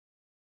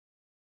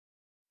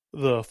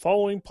The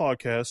following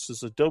podcast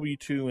is a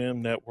W2M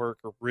Network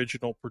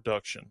original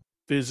production.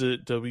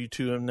 Visit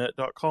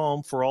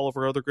W2Mnet.com for all of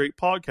our other great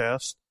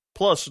podcasts,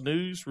 plus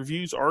news,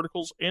 reviews,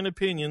 articles, and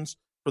opinions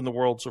from the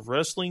worlds of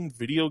wrestling,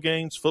 video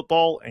games,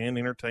 football, and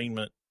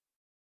entertainment.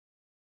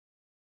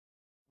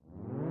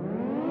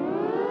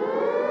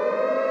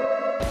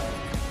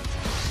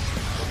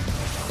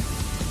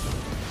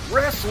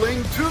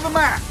 Wrestling to the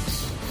Max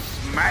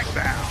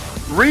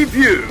Smackdown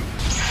Review.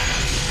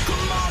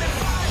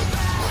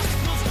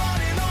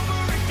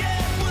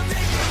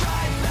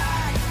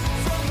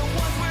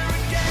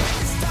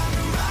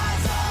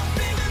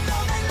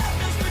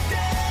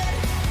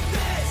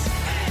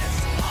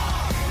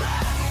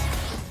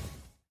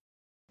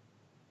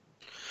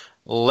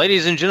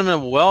 Ladies and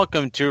gentlemen,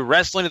 welcome to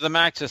Wrestling to the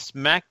Max, a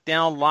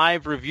SmackDown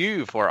live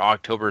review for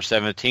October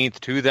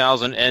 17th,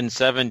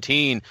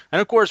 2017.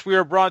 And of course, we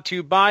are brought to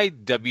you by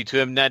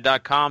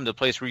W2Mnet.com, the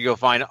place where you go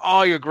find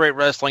all your great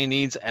wrestling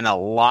needs and a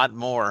lot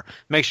more.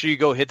 Make sure you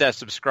go hit that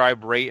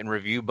subscribe, rate, and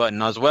review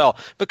button as well,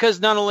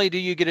 because not only do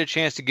you get a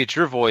chance to get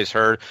your voice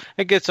heard,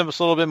 it gets us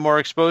a little bit more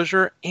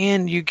exposure,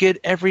 and you get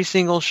every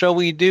single show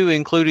we do,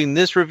 including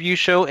this review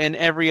show and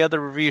every other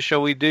review show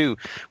we do.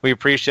 We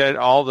appreciate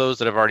all those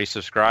that have already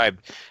subscribed.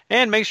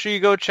 And make sure you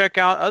go check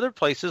out other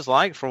places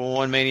like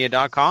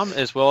FormulaOneMania.com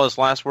as well as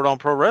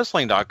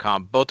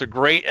LastWordOnProWrestling.com. Both are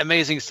great,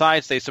 amazing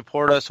sites. They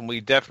support us, and we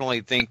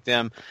definitely thank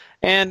them.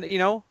 And,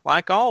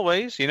 like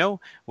always,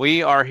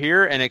 we are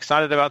here and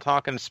excited about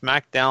talking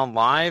SmackDown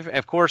Live.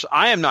 Of course,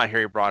 I am not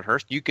Harry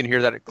Broadhurst. You can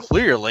hear that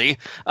clearly.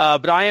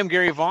 But I am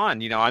Gary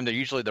Vaughn. I'm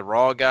usually the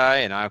Raw guy,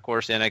 and I, of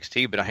course,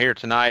 NXT. But I'm here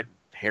tonight.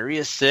 Harry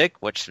is sick,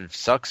 which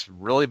sucks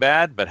really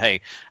bad, but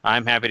hey,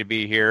 I'm happy to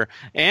be here.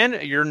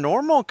 And your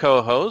normal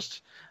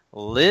co-host,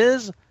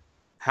 Liz,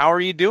 how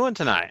are you doing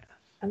tonight?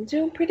 I'm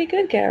doing pretty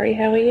good, Gary.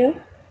 How are you?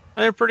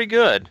 I'm pretty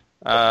good.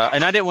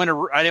 And I didn't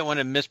want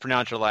to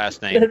mispronounce your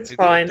last name. That's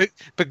fine.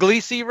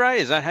 Puglisi, right?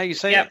 Is that how you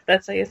say it? Yep,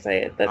 that's how you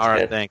say it. That's all right,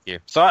 good. Thank you.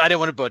 So I didn't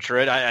want to butcher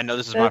it. I know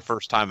this is my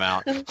first time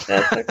out.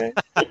 That's okay.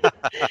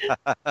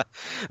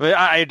 But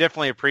I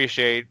definitely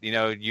appreciate,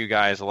 you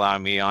guys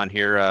allowing me on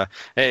here.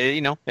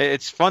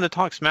 It's fun to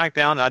talk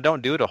SmackDown. I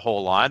don't do it a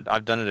whole lot.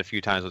 I've done it a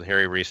few times with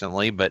Harry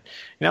recently, but,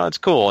 it's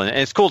cool. And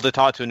it's cool to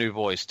talk to a new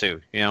voice,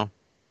 too,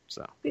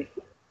 so.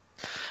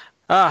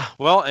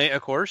 Well,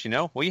 of course,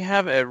 we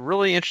have a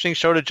really interesting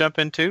show to jump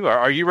into.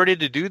 Are you ready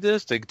to do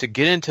this, to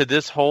get into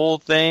this whole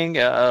thing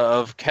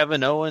of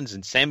Kevin Owens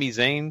and Sami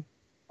Zayn?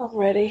 I'm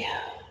ready.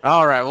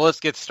 All right, well, let's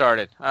get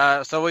started.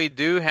 So we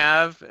do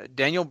have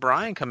Daniel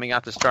Bryan coming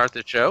out to start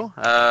the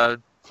show.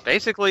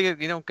 Basically,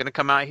 going to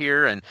come out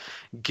here and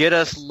get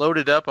us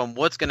loaded up on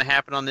what's going to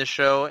happen on this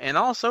show, and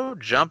also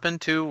jump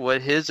into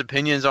what his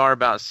opinions are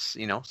about,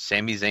 Sami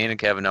Zayn and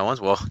Kevin Owens.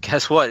 Well,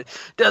 guess what?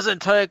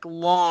 Doesn't take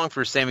long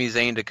for Sami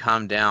Zayn to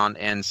come down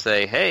and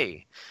say,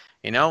 hey,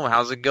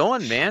 how's it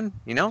going, man?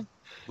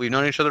 We've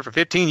known each other for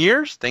 15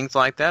 years, things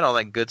like that, all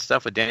that good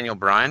stuff with Daniel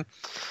Bryan.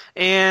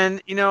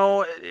 And,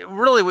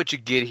 really what you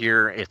get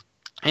here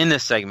in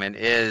this segment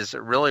is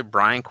really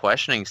Bryan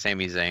questioning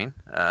Sami Zayn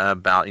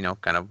about,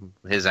 kind of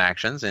his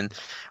actions and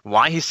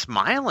why he's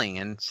smiling.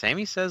 And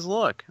Sami says,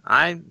 look,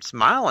 I'm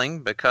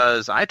smiling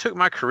because I took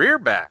my career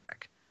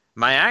back.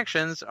 My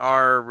actions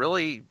are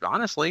really,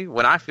 honestly,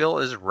 what I feel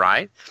is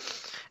right.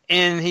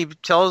 And he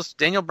tells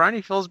Daniel Bryan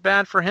he feels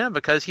bad for him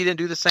because he didn't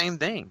do the same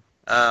thing.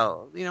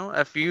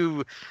 A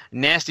few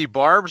nasty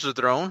barbs are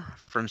thrown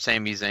from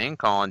Sami Zayn,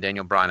 calling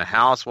Daniel Bryan a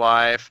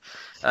housewife,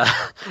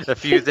 a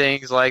few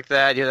things like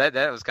that. Yeah,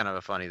 that was kind of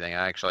a funny thing.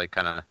 I actually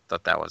kind of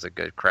thought that was a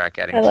good crack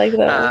at him. I like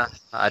that.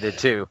 I did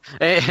too.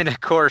 And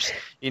of course,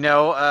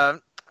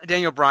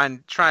 Daniel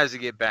Bryan tries to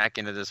get back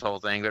into this whole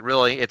thing, but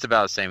really it's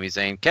about Sami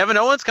Zayn. Kevin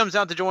Owens comes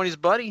out to join his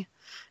buddy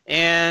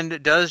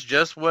and does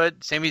just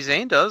what Sami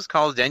Zayn does,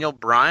 calls Daniel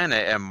Bryan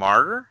a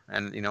martyr,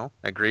 and,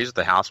 agrees with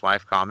the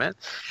housewife comment.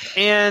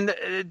 And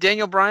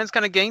Daniel Bryan's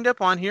kind of ganged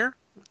up on here.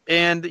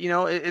 And,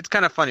 it's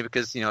kind of funny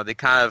because, they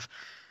kind of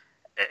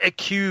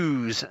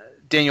accuse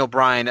Daniel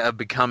Bryan of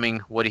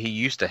becoming what he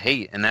used to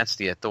hate, and that's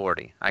the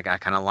Authority. I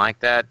kind of like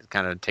that. It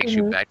kind of takes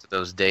you back to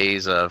those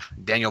days of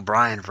Daniel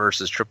Bryan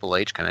versus Triple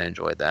H. Kind of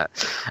enjoyed that.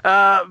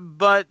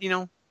 But,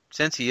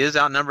 since he is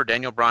outnumbered,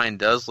 Daniel Bryan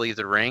does leave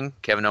the ring.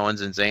 Kevin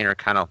Owens and Zayn are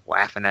kind of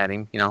laughing at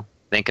him,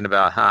 thinking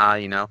about,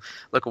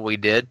 look what we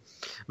did.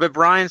 But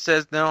Bryan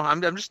says, no,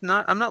 I'm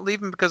not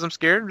leaving because I'm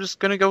scared. I'm just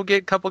going to go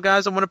get a couple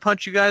guys that want to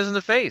punch you guys in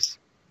the face.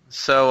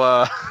 So,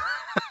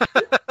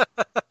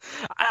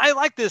 I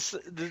like this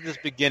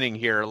beginning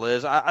here,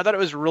 Liz. I thought it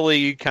was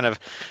really kind of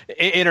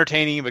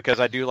entertaining because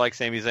I do like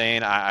Sami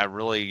Zayn. I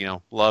really,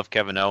 love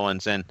Kevin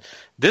Owens. And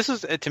this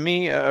is, to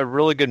me, a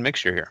really good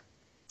mixture here.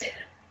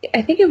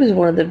 I think it was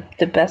one of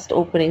the best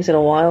openings in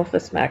a while for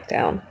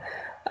SmackDown.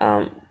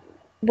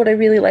 What I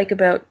really like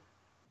about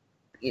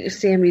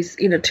Sami's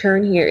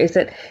turn here is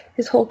that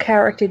his whole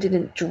character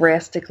didn't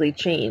drastically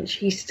change.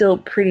 He still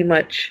pretty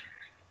much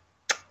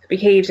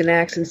behaves and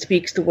acts and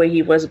speaks the way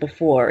he was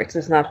before. It's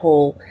just not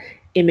whole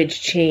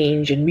image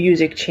change and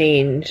music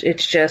change.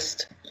 It's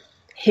just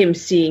him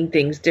seeing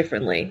things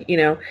differently.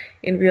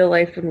 In real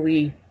life, when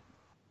we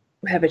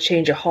have a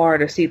change of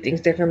heart or see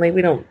things differently,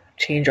 we don't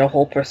change our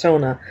whole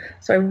persona.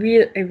 So I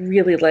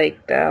really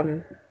liked,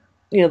 the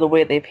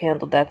way they've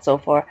handled that so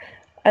far.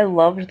 I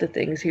loved the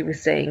things he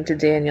was saying to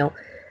Daniel.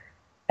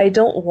 I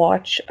don't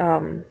watch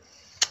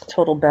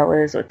Total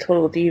Bellas or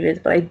Total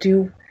Divas, but I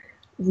do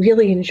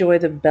really enjoy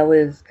the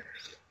Bellas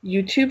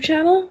YouTube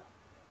channel.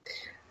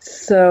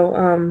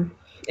 So,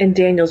 and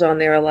Daniel's on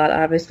there a lot,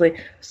 obviously.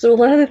 So a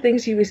lot of the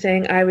things he was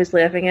saying, I was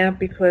laughing at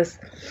because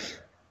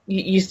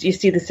you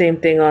see the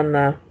same thing on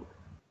the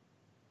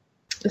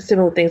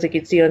similar things like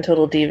you'd see on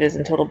Total Divas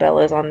and Total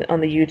Bellas on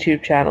the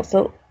YouTube channel.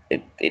 So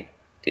it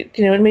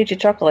made you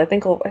chuckle. I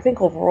think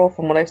overall,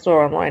 from what I saw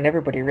online,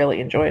 everybody really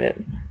enjoyed it.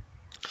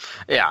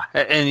 Yeah,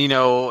 and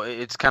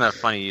it's kind of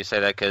funny you say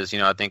that because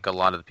I think a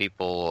lot of the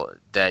people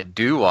that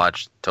do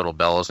watch Total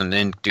Bellas and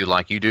then do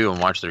like you do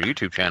and watch their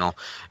YouTube channel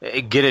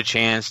get a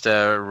chance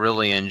to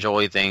really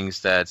enjoy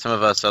things that some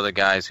of us other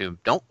guys who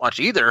don't watch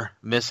either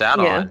miss out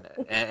on.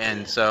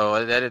 And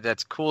so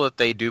that's cool that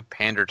they do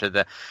pander to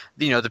the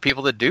the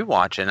people that do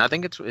watch it. And I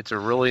think it's a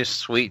really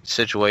sweet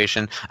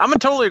situation. I'm in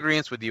total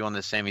agreement with you on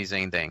the Sami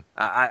Zayn thing.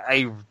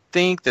 I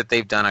think that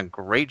they've done a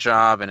great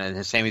job,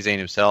 and Sami Zayn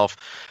himself,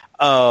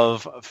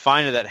 of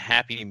finding that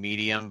happy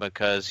medium,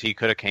 because he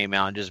could have came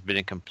out and just been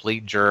a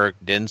complete jerk,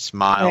 didn't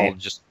smile, right,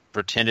 just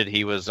pretended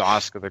he was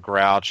Oscar the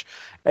Grouch.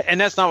 And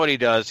that's not what he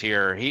does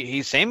here.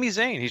 He's Sami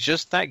Zayn. He's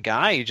just that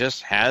guy. He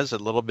just has a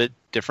little bit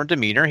different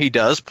demeanor. He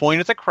does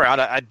point at the crowd.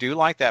 I do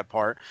like that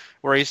part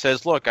where he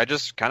says, look, I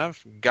just kind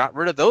of got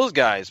rid of those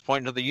guys,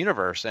 pointing to the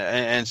universe,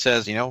 and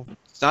says,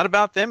 it's not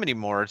about them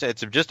anymore.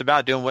 It's just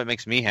about doing what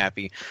makes me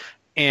happy.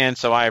 And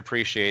so I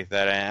appreciate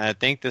that. And I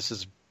think this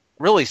is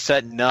really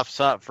setting us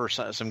up for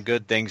some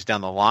good things down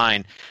the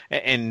line,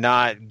 and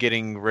not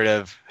getting rid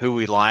of who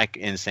we like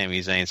in Sami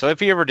Zayn. So if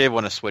he ever did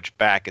want to switch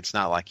back, it's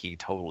not like he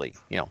totally,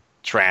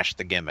 trashed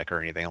the gimmick or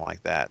anything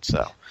like that.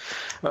 So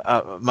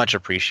much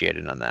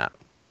appreciated on that.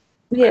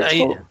 Yeah,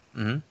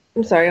 I'm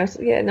sorry.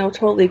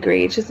 Totally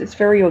agree. It's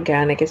very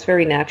organic. It's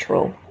very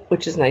natural,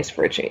 which is nice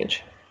for a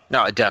change.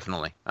 No,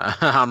 definitely.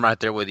 I'm right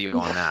there with you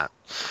on that.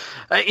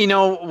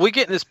 We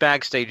get in this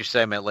backstage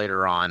segment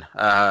later on.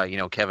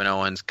 Kevin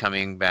Owens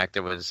coming back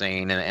there with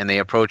Zayn, and they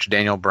approach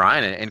Daniel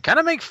Bryan and kind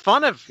of make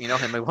fun of,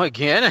 him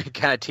again, and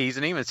kind of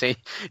teasing him and say,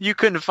 you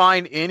couldn't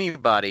find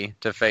anybody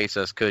to face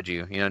us, could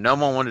you? No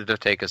one wanted to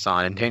take us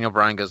on. And Daniel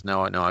Bryan goes,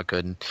 no, I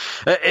couldn't.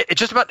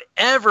 Just about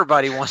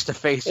everybody wants to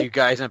face you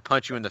guys and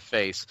punch you in the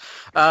face.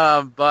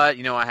 But,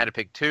 I had to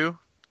pick two.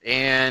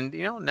 And,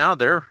 now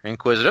they're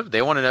inquisitive.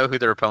 They want to know who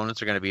their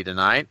opponents are going to be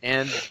tonight.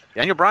 And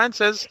Daniel Bryan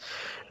says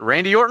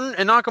Randy Orton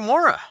and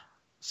Nakamura.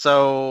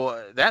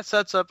 So that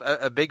sets up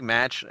a big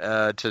match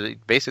to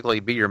basically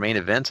be your main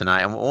event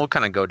tonight. And we'll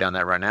kind of go down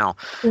that right now.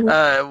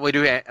 Mm-hmm. We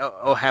do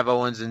have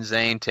Owens and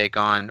Zayn take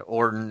on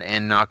Orton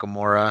and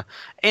Nakamura.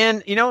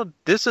 And,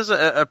 this is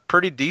a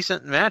pretty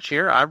decent match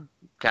here. I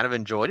kind of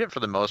enjoyed it for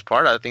the most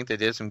part. I think they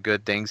did some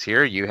good things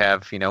here. You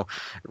have,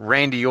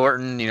 Randy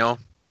Orton,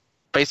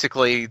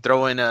 basically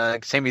throwing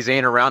Sami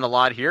Zayn around a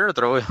lot here,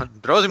 throws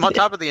him on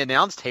top of the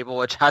announce table,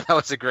 which I thought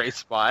was a great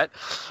spot.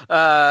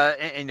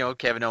 And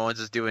Kevin Owens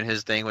is doing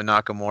his thing with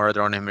Nakamura,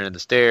 throwing him into the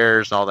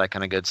stairs and all that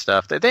kind of good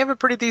stuff. They have a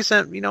pretty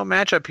decent,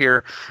 matchup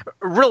here.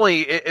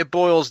 Really, it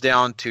boils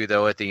down to,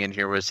 though, at the end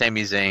here, where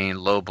Sami Zayn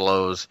low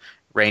blows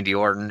Randy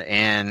Orton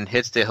and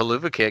hits the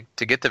haluva kick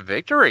to get the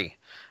victory.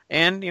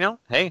 And,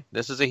 hey,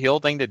 this is a heel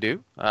thing to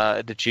do,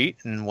 to cheat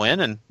and win,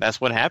 and that's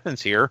what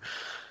happens here.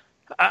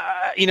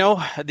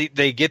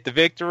 They get the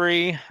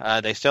victory,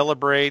 they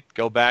celebrate,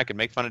 go back and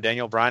make fun of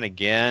Daniel Bryan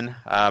again.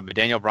 But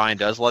Daniel Bryan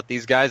does let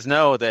these guys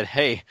know that,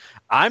 hey,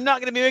 I'm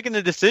not going to be making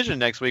the decision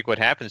next week what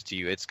happens to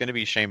you. It's going to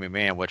be Shane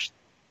McMahon, which,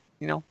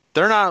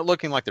 they're not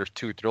looking like they're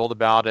too thrilled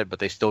about it, but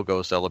they still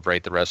go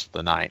celebrate the rest of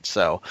the night.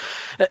 So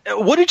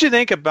what did you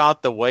think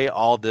about the way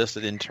all this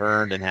then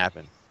turned and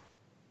happened?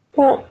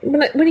 Well,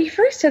 when he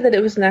first said that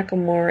it was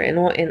Nakamura and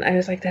Orton, I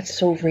was like, that's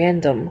so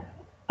random.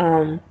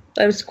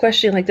 I was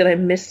questioning, did I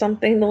miss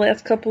something the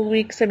last couple of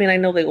weeks? I mean, I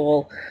know they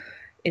all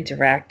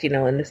interact,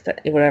 in this,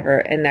 whatever,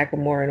 and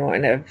Nakamura and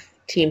Orton have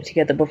teamed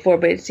together before,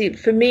 but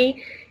for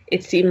me,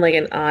 it seemed like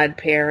an odd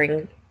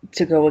pairing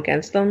to go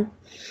against them.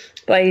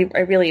 But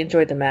I really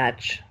enjoyed the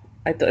match.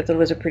 I thought it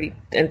was a pretty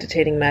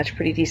entertaining match,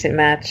 pretty decent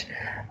match.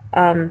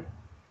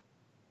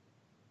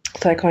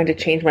 So I kind of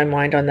changed my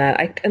mind on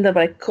that. But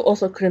I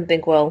also couldn't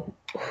think, well,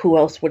 who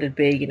else would it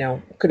be?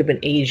 Could have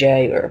been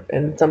AJ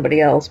and somebody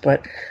else,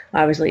 but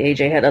obviously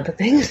AJ had other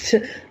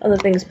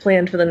things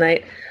planned for the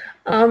night.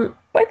 But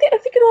I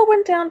think it all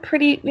went down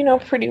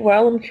pretty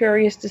well. I'm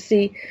curious to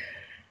see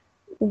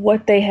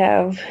what they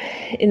have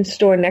in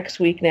store next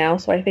week now.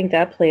 So I think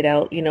that played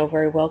out,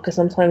 very well, because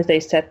sometimes they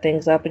set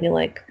things up and you're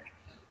like,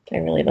 I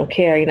really don't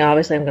care.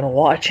 Obviously I'm going to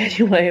watch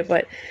anyway,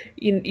 but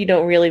you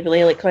don't really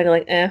kind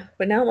of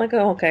But now I'm like,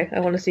 oh, okay, I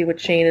want to see what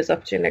Shane is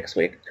up to next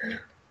week.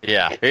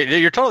 Yeah,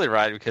 you're totally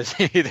right, because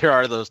there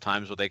are those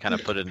times where they kind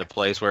of put it into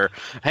place where,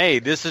 hey,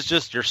 this is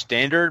just your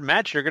standard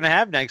match you're going to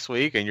have next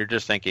week, and you're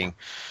just thinking,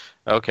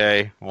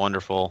 Okay,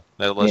 wonderful.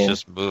 Let's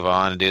just move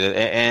on and do that.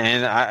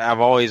 And I've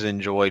always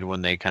enjoyed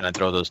when they kind of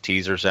throw those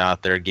teasers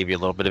out there, give you a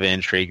little bit of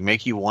intrigue,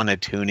 make you want to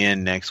tune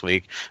in next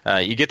week.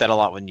 You get that a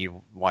lot when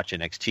you watch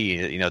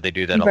NXT. You know, they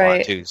do that a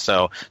lot too.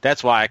 So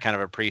that's why I kind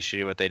of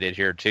appreciate what they did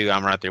here too.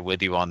 I'm right there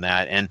with you on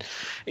that. And,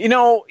 you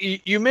know,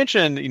 you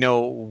mentioned, you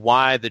know,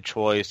 why the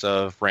choice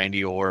of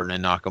Randy Orton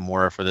and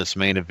Nakamura for this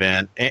main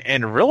event.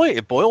 And really,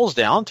 it boils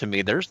down to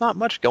me, there's not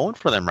much going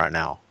for them right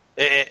now.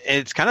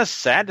 It's kind of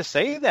sad to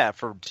say that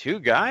for two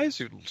guys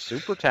who are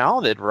super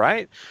talented,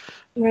 right?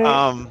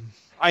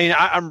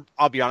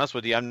 I'll be honest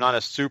with you. I'm not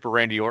a super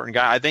Randy Orton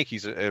guy. I think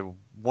he's a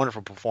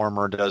wonderful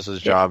performer, does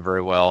his job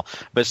very well.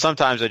 But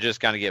sometimes I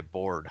just kind of get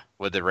bored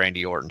with the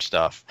Randy Orton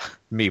stuff,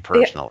 me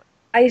personally.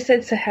 I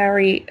said to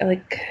Harry, I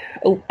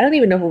don't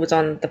even know if it was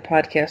on the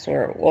podcast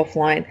or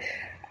offline.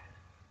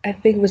 I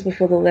think it was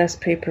before the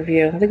last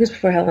pay-per-view. I think it was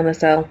before Hell in a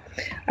Cell.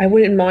 I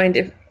wouldn't mind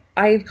if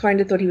I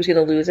kind of thought he was going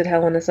to lose at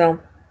Hell in a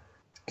Cell.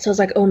 So I was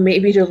like, oh,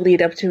 maybe it'll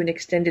lead up to an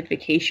extended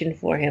vacation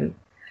for him.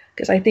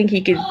 Because I think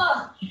he could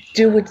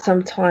do with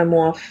some time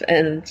off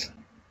and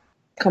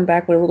come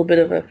back with a little bit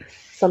of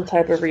some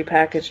type of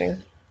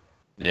repackaging.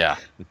 Yeah,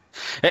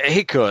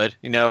 he could.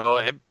 You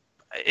know,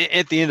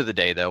 at the end of the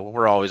day, though,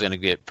 we're always going to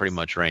get pretty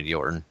much Randy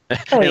Orton.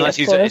 Unless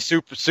he's a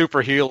super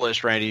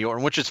heelish Randy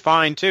Orton, which is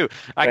fine, too.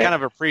 I kind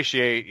of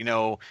appreciate, you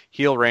know,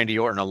 heel Randy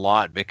Orton a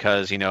lot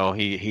because, you know,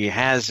 he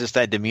has just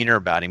that demeanor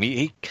about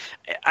him.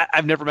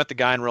 I've never met the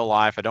guy in real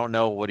life. I don't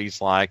know what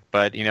he's like,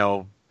 but, you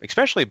know,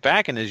 especially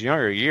back in his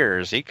younger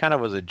years, he kind of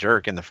was a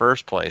jerk in the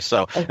first place.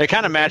 So it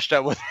kind of matched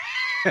up with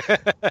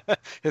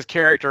his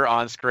character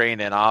on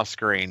screen and off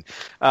screen.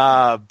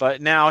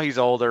 But now he's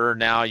older.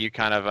 Now you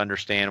kind of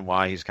understand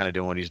why he's kind of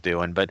doing what he's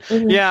doing. But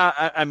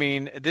I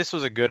mean, this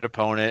was a good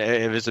opponent.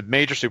 It was a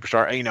major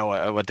superstar. You know,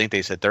 I think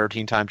they said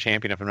 13-time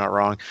champion, if I'm not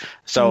wrong.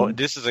 So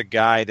this is a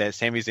guy that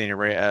Sami Zayn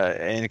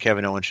and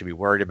Kevin Owens should be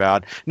worried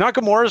about.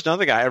 Nakamura is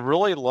another guy. I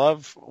really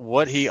love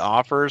what he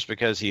offers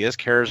because he is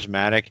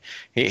charismatic.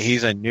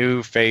 He's a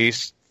new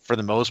face for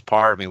the most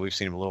part. I mean, we've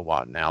seen him a little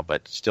while now,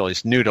 but still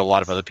he's new to a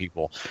lot of other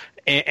people.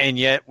 And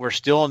yet we're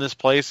still in this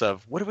place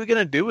of what are we going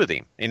to do with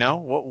him? You know,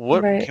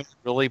 what can we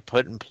really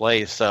put in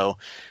place? So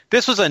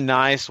this was a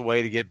nice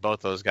way to get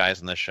both those guys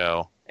in the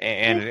show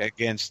and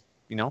against,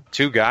 you know,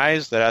 two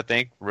guys that I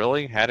think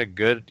really had a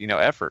good, you know,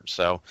 effort.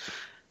 So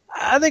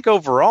I think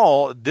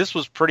overall this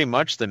was pretty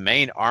much the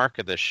main arc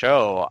of the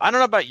show. I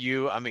don't know about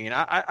you. I mean,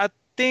 I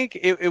think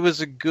it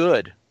was a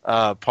good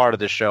part of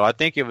the show. I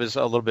think it was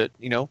a little bit,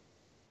 you know,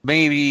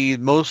 maybe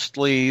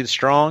mostly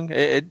strong.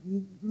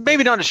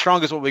 Maybe not as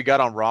strong as what we got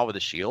on Raw with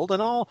the Shield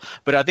and all,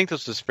 but I think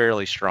this was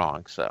fairly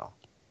strong. So,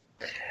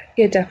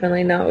 yeah,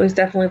 definitely. No, it was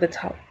definitely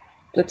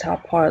the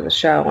top part of the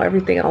show.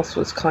 Everything else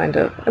was kind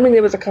of. I mean,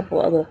 there was a couple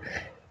other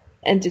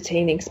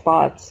entertaining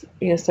spots,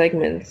 you know,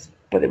 segments,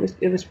 but it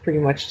was pretty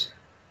much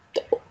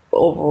the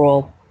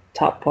overall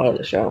top part of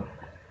the show.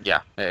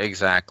 Yeah,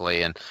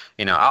 exactly. And,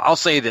 you know, I'll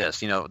say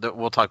this, you know,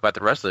 we'll talk about the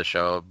rest of the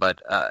show,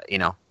 but, you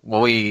know,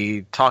 when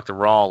we talked to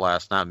Raw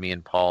last night, me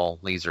and Paul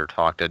Leeser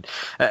talked,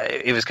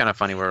 it was kind of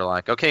funny. We were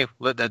like, okay,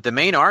 the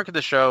main arc of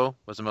the show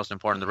was the most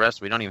important. The rest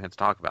we don't even have to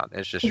talk about.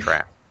 It's just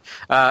crap.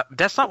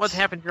 That's not what's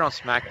happened here on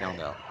SmackDown,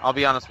 though. I'll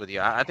be honest with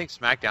you. I think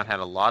SmackDown had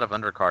a lot of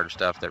undercard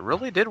stuff that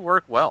really did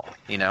work well,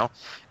 you know.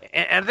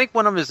 And I think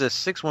one of them is this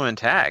 6-woman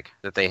tag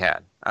that they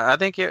had. I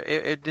think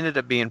it ended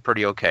up being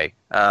pretty okay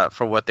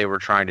for what they were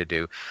trying to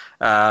do.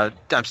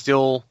 I'm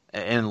still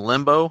in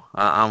limbo.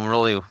 I'm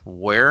really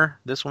where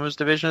this women's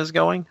division is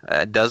going.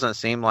 It doesn't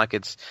seem like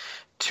it's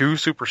too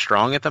super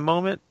strong at the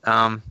moment.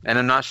 And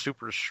I'm not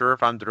super sure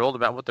if I'm thrilled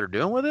about what they're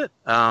doing with it.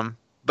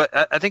 But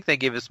I think they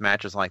give us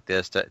matches like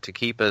this to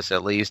keep us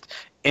at least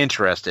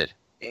interested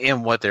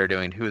in what they're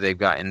doing, who they've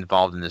got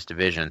involved in this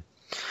division.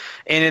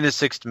 And in the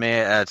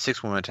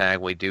 6-woman tag,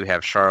 we do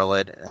have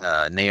Charlotte,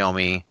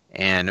 Naomi,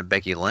 and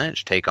Becky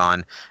Lynch take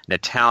on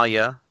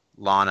Natalya,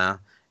 Lana,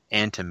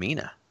 and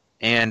Tamina.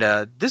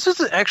 And this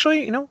is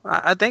actually, you know,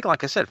 I think,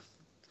 like I said,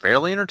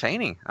 fairly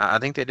entertaining. I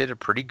think they did a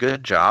pretty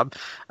good job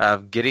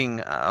of getting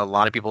a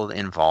lot of people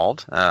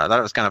involved. I thought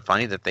it was kind of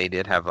funny that they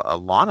did have a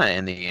Lana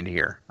in the end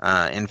here.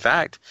 In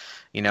fact,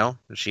 you know,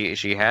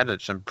 she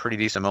had some pretty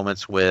decent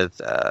moments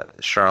with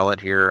Charlotte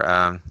here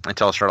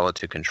until Charlotte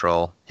took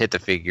control, hit the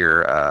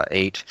figure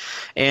 8,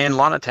 and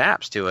Lana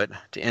taps to it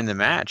to end the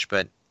match.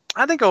 But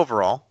I think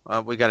overall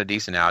we got a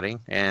decent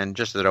outing. And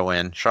just to throw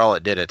in,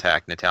 Charlotte did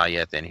attack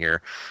Natalya at the end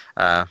here,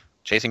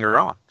 chasing her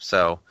off.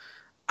 So,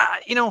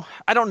 you know,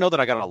 I don't know that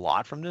I got a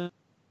lot from this.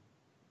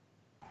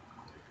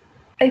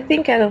 I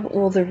think out of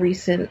all the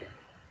recent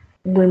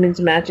women's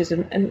matches,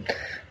 and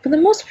for the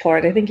most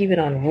part, I think even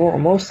on Raw,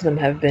 most of them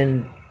have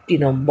been, you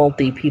know,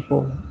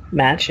 multi-people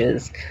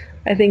matches.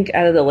 I think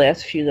out of the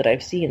last few that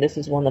I've seen, this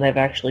is one that I've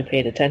actually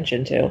paid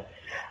attention to.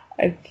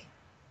 I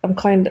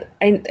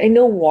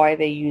know why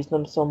they use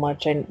them so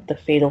much, and the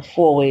fatal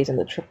 4-ways and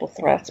the triple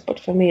threats, but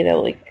for me, they're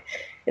like,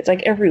 it's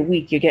like every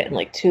week you're getting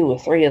like 2 or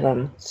 3 of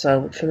them.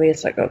 So for me,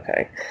 it's like,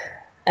 okay.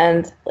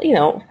 And, you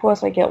know, of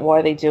course I get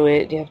why they do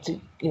it. You have to,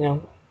 you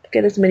know,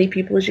 get as many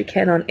people as you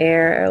can on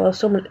air. I love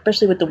so many,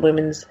 especially with the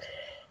women's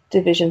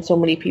division, so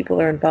many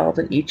people are involved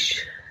in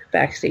each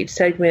backstage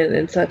segment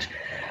and such.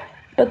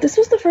 But this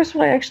was the first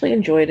one I actually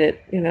enjoyed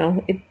it.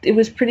 It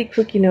was pretty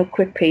quick,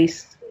 quick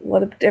pace.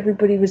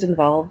 Everybody was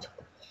involved.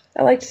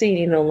 I liked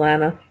seeing,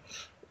 Lana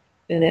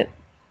in it.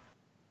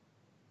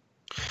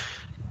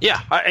 Yeah,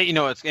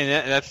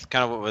 that's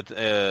kind of what,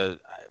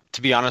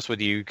 to be honest with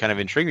you, kind of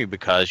intrigued me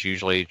because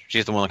usually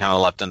she's the one kind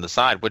of left on the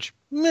side, which,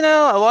 a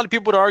lot of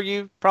people would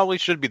argue probably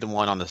should be the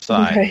one on the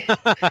side.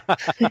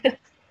 Right.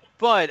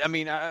 But,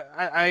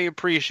 I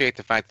appreciate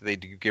the fact that they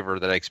do give her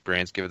that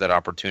experience, give her that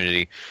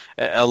opportunity,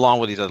 along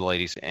with these other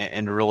ladies,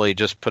 and really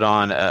just put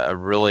on a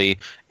really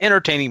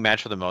entertaining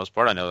match for the most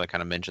part. I know I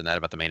kind of mentioned that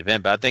about the main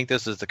event, but I think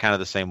this is kind of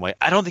the same way.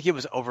 I don't think it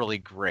was overly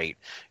great.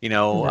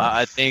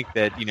 I think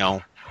that,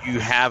 you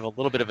have a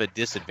little bit of a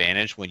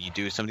disadvantage when you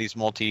do some of these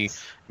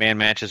multi-man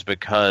matches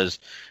because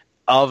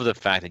of the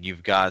fact that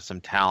you've got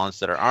some talents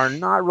that are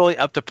not really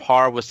up to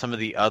par with some of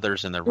the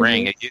others in the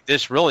ring.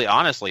 This really,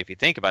 honestly, if you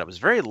think about it, was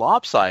very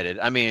lopsided.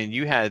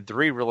 You had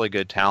 3 really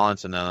good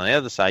talents, and then on the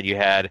other side you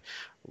had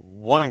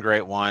one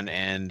great one,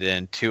 and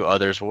then 2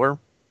 others were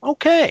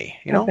okay.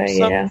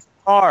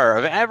 Par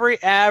of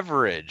every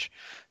average.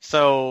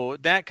 So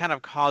that kind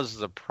of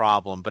causes a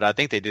problem, but I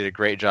think they did a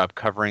great job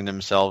covering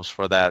themselves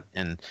for that,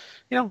 and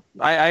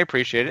I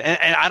appreciate it.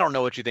 And I don't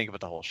know what you think about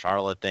the whole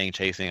Charlotte thing,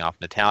 chasing off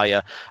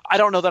Natalya. I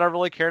don't know that I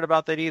really cared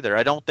about that either.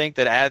 I don't think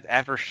that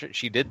after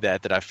she did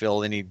that I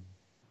feel any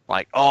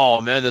like, oh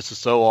man, this is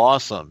so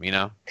awesome,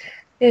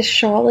 Is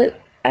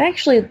Charlotte?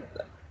 Sorry,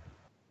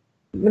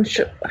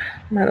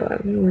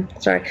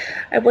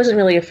 I wasn't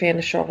really a fan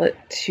of Charlotte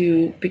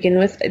to begin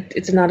with.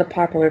 It's not a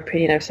popular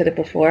opinion. I've said it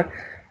before.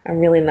 I'm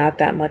really not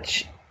that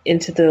much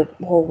into the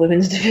whole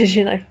women's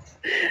division.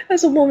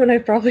 As a woman, I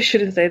probably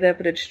shouldn't say that,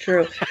 but it's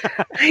true.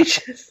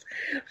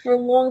 For a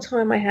long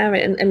time, I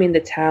haven't. And the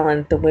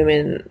talent, the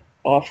women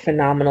are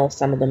phenomenal.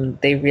 Some of them,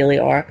 they really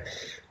are.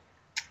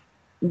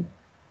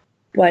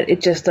 But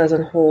it just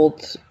doesn't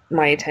hold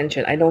my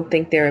attention. I don't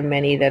think there are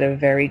many that are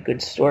very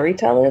good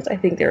storytellers. I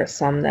think there are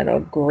some that are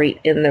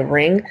great in the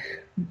ring,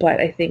 but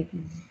I think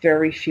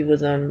very few of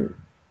them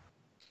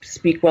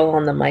speak well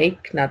on the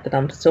mic. Not that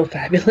I'm so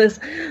fabulous.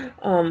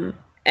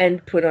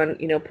 And put on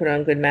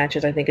good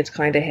matches. I think it's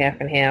kind of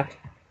half and half.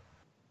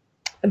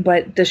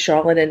 But the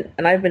Charlotte,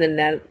 and I've been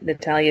a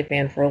Natalya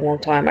fan for a long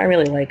time. I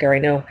really like her. I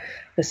know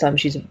for some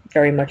she's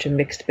very much a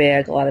mixed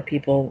bag. A lot of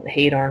people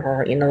hate on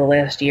her, the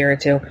last year or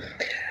two.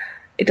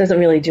 It doesn't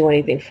really do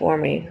anything for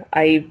me.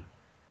 I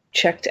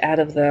checked out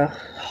of the,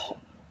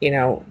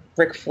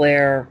 Ric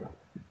Flair,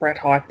 Bret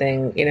Hart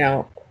thing,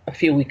 a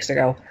few weeks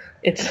ago.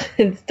 It's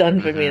done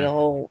for me. The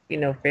whole,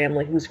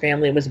 family, whose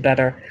family was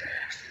better.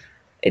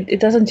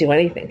 It doesn't do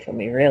anything for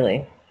me,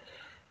 really.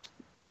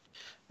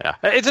 Yeah,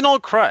 it's an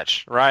old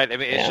crutch, right?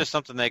 It's just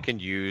something they can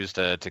use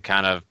to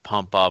kind of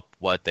pump up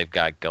what they've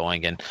got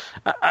going, and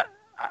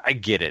I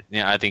get it.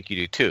 I think you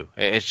do too.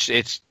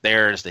 It's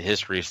theirs, the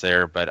history's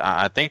there, but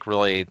I think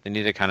really they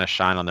need to kind of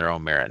shine on their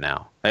own merit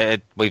now.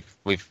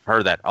 We've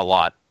heard that a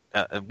lot,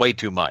 way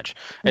too much.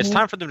 It's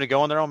time for them to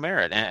go on their own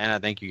merit, and I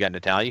think you got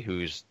Natalya,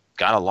 who's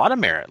got a lot of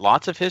merit,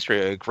 lots of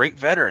history, a great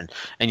veteran.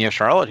 And you have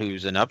Charlotte,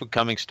 who's an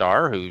up-and-coming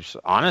star, who's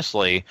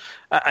honestly,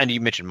 and you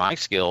mentioned mic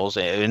skills,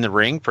 in the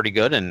ring pretty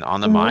good, and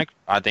on the mic,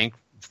 I think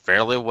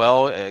fairly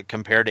well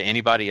compared to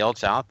anybody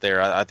else out there.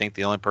 I think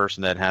the only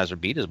person that has her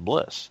beat is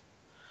Bliss.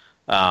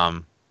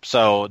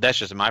 So that's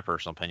just my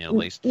personal opinion, at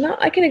least. No,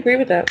 I can agree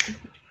with that.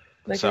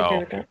 Like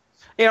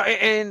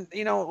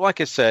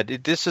I said,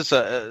 this is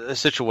a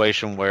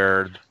situation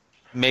where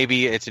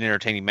maybe it's an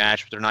entertaining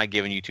match, but they're not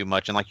giving you too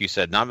much. And like you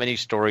said, not many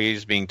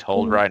stories being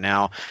told right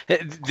now.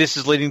 This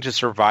is leading to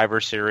Survivor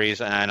Series,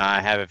 and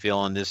I have a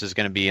feeling this is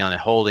going to be on a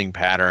holding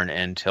pattern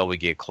until we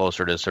get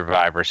closer to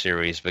Survivor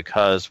Series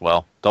because,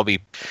 well, they'll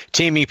be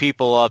teaming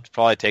people up to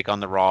probably take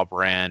on the Raw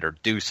brand or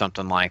do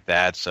something like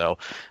that. So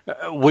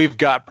we've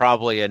got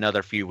probably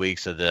another few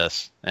weeks of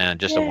this,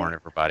 and just to warn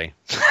everybody.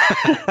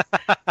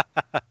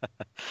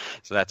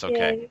 So that's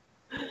okay.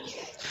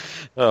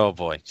 Oh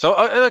boy!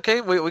 So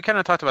okay, we kind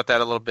of talked about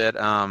that a little bit.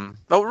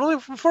 Really,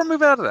 before we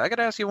move out of that, I got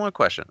to ask you one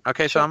question.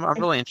 Okay, so I'm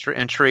really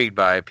intrigued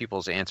by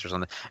people's answers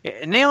on the.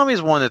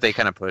 Naomi's one that they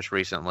kind of pushed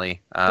recently,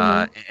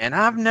 and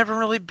I've never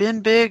really been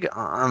big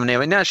on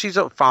Naomi. Now she's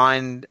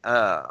fine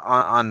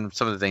on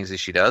some of the things that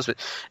she does, but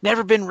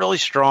never been really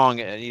strong.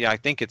 I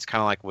think it's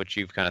kind of like what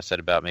you've kind of said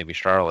about maybe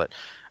Charlotte.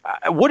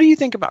 What do you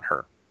think about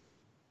her?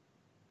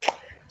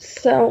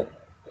 So,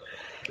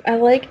 I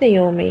like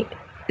Naomi.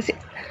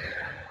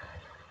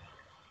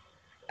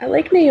 I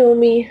like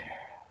Naomi.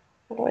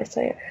 How do I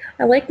say it?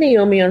 I like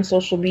Naomi on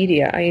social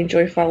media. I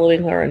enjoy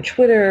following her on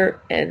Twitter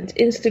and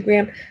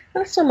Instagram.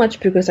 Not so much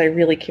because I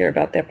really care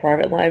about their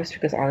private lives,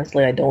 because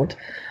honestly I don't.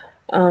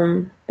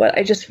 But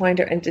I just find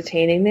her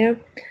entertaining there.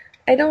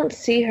 I don't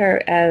see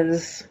her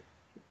as,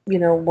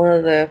 one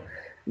of the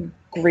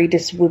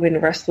greatest women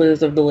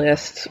wrestlers of the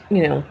last,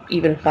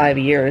 even 5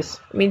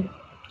 years.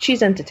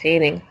 She's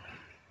entertaining.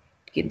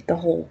 The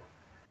whole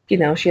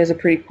she has a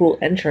pretty cool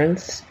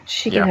entrance.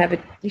 She can have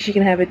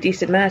a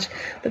decent match.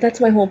 But that's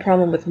my whole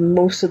problem with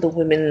most of the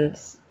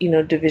women's,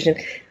 division.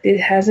 There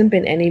hasn't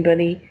been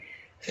anybody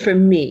for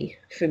me.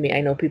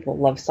 I know people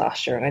love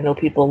Sasha, and I know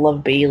people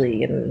love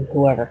Bayley and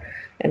whoever,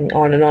 and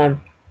on and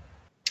on.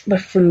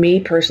 But for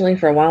me personally,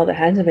 for a while, there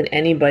hasn't been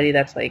anybody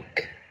that's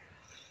like,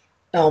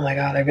 oh my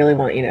god, I really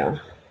want,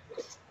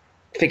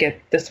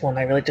 forget this one.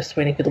 I really just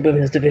waiting for the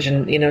women's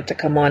division, to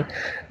come on.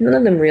 None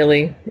of them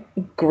really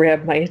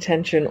grab my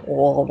attention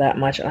all that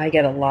much. I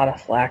get a lot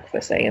of flack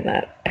for saying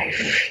that. I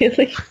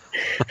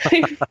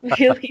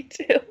really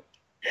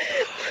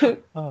do.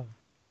 Oh.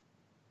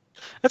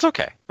 That's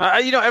okay.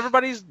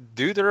 Everybody's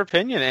do their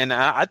opinion, and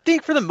I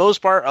think for the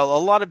most part, a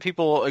lot of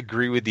people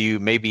agree with you.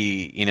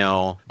 Maybe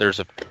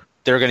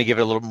they're going to give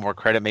it a little more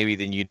credit maybe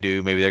than you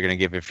do. Maybe they're going to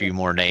give a few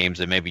more names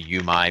than maybe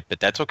you might, but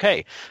that's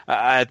okay.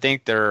 I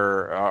think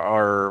there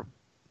are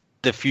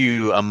the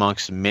few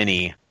amongst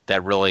many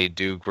that really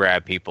do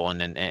grab people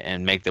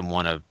and make them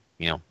want to,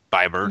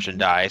 buy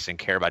merchandise and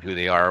care about who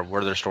they are,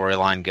 where their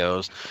storyline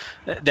goes.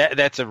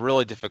 That's a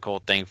really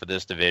difficult thing for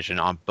this division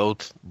on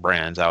both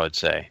brands, I would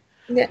say.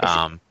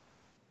 Yeah,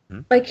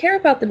 I care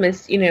about them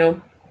as,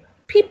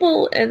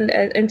 people and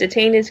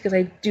entertainers, because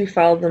I do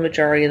follow the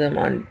majority of them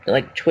on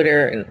like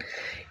Twitter and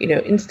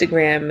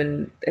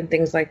Instagram and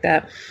things like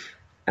that.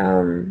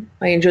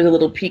 I enjoy the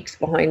little peeks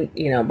behind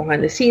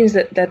the scenes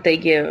that they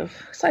give.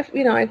 So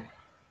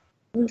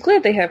I'm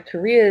glad they have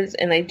careers,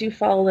 and I do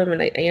follow them,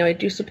 and I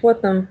do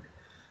support them.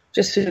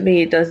 Just for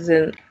me, it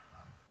doesn't,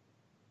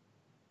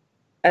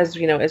 as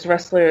as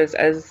wrestlers,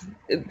 as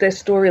their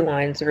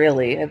storylines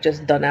really have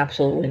just done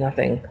absolutely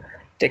nothing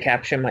to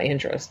capture my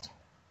interest.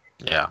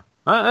 Yeah.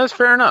 That's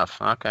fair enough.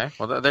 Okay.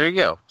 Well, there you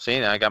go.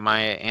 See, I got my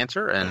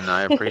answer, and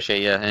I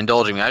appreciate you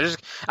indulging me.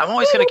 I'm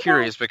always kind of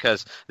curious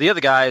because the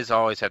other guys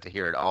always have to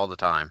hear it all the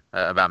time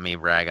about me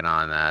bragging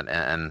on that,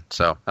 and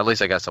so at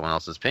least I got someone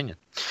else's opinion.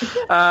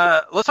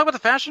 Let's talk about the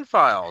fashion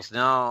files.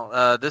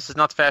 Now, this is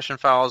not the fashion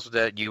files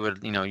that you would,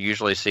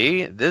 usually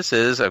see. This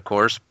is, of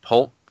course,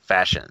 Pulp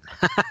Fashion.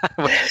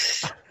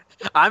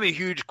 I'm a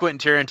huge Quentin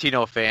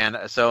Tarantino fan,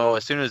 so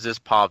as soon as this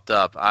popped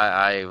up,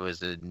 I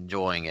was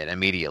enjoying it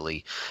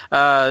immediately.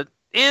 And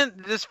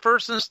this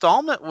first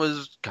installment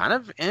was kind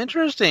of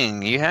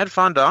interesting. You had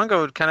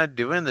Fandango kind of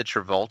doing the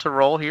Travolta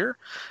role here.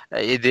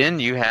 Then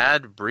you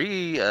had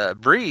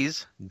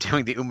Breeze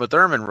doing the Uma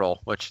Thurman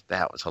role, which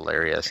that was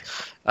hilarious.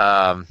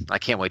 I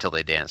can't wait till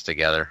they dance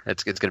together.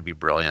 It's going to be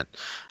brilliant.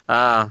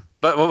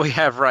 But what we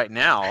have right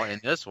now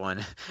in this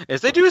one is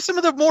they do some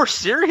of the more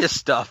serious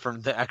stuff from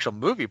the actual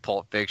movie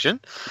Pulp Fiction.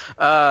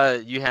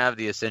 You have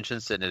the Ascension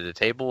sitting at a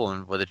table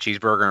and with a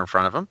cheeseburger in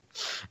front of him.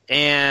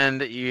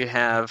 And you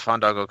have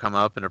Fandango come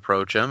up and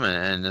approach him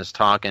and is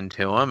talking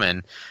to him.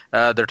 And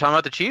they're talking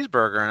about the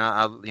cheeseburger.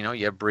 And,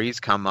 you have Breeze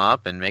come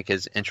up and make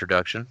his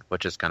introduction,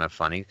 which is kind of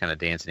funny, kind of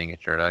dancing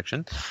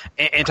introduction.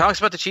 And talks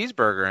about the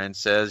cheeseburger and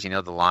says,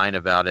 the line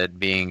about it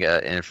being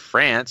in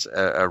France,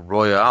 a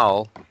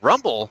Royal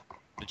Rumble.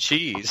 The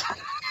cheese.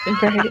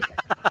 Right.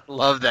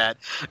 Love that.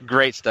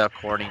 Great stuff,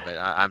 corny, but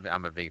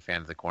I'm a big fan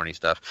of the corny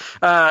stuff.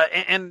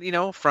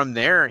 And from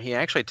there, he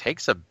actually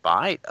takes a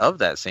bite of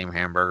that same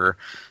hamburger,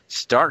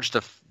 starts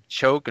to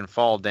choke and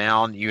fall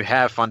down. You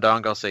have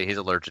Fandango say he's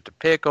allergic to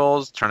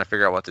pickles, trying to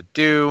figure out what to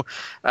do,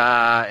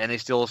 and they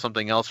steal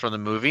something else from the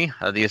movie.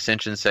 The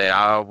Ascension say,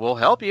 we'll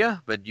help you,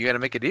 but you got to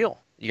make a deal.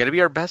 You got to be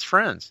our best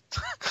friends.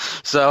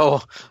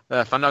 So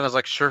Fandango's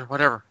like, sure,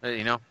 whatever,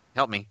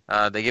 help me.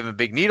 They give him a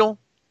big needle,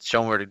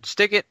 show him where to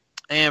stick it,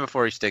 and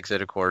before he sticks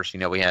it, of course,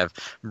 we have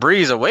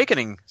Breeze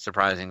awakening,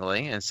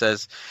 surprisingly, and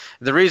says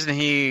the reason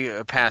he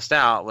passed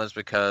out was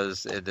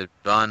because the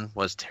bun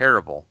was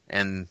terrible,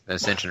 and the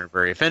Ascension are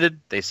very offended.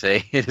 They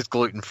say it is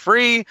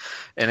gluten-free,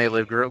 and they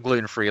live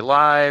gluten-free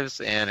lives,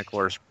 and, of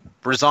course,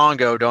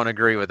 Brizongo don't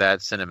agree with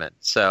that sentiment.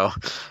 So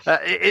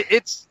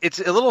it's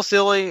a little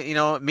silly.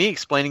 Me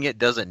explaining it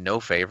does it no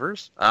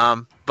favors,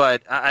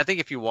 but I think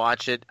if you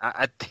watch it,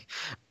 I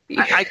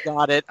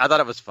got it. I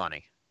thought it was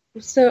funny.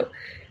 So,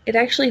 it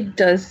actually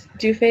does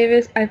do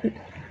favors.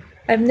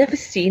 I've never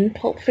seen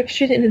Pulp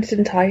Fiction in its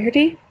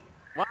entirety.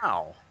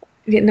 Wow.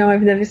 Yeah, no,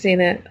 I've never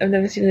seen it. I've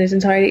never seen it in its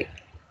entirety.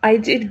 I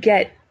did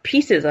get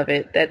pieces of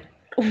it that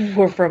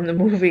were from the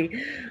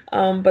movie,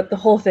 but the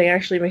whole thing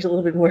actually makes a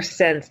little bit more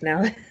sense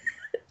now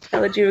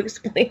that you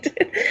explained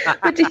it.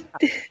 But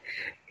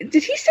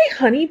did he say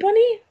Honey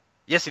Bunny?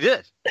 Yes, he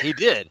did. He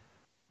did.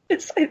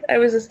 I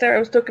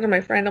was talking to my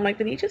friend. I'm like,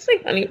 did he just say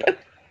Honey Bunny?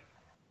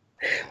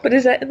 But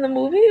is that in the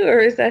movie, or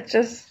is that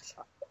just...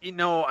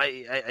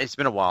 it's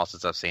been a while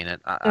since I've seen it.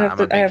 I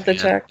have to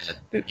check.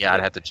 Yeah,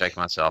 I'd have to check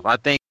myself. I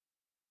think...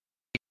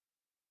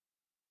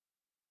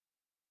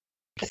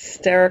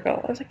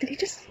 Hysterical. I was like, did he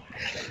just...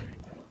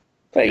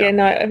 But yeah,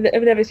 no, I've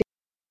never seen...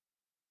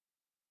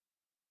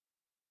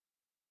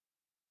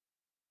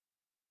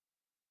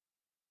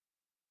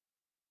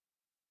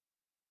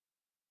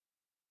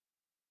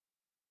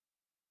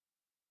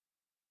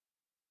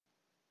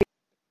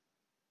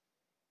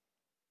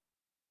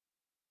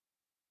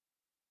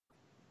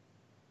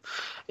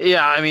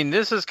 Yeah, I mean,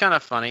 this is kind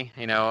of funny.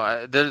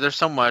 There's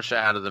so much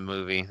out of the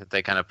movie that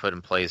they kind of put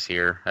in place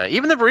here.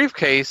 Even the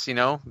briefcase,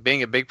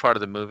 being a big part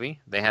of the movie,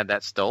 they had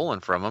that stolen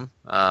from them.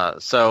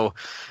 So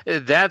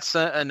that's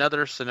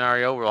another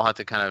scenario we'll have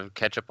to kind of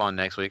catch up on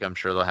next week. I'm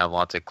sure they'll have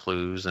lots of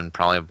clues and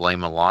probably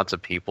blame lots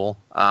of people.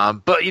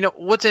 But,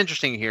 what's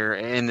interesting here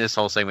in this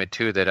whole segment,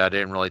 too, that I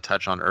didn't really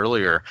touch on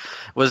earlier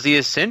was the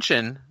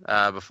Ascension,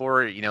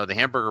 before, the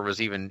hamburger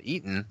was even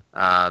eaten,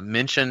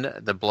 mentioned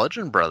the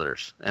Bludgeon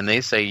Brothers. And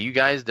they say, you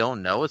guys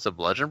don't know it's the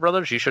Bludgeon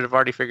Brothers? You should have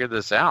already figured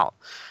this out.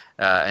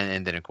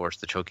 And then, of course,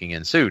 the choking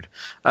ensued.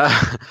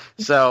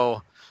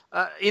 Harper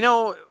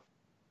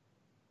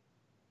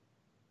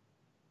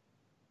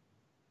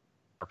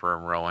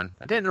and Rowan,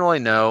 I didn't really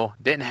know,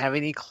 didn't have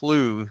any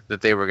clue that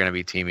they were going to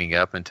be teaming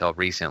up until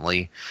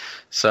recently.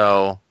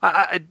 So,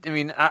 I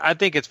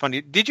think it's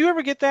funny. Did you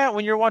ever get that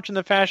when you were watching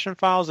the Fashion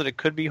Files that it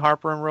could be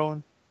Harper and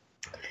Rowan?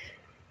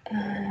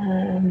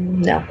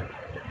 No.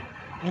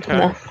 Okay.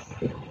 No.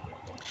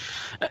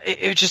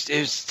 It was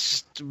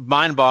just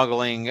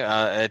mind-boggling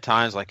at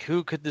times. Like,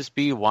 who could this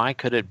be? Why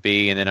could it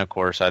be? And then, of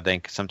course, I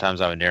think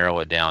sometimes I would narrow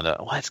it down to,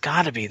 well, it's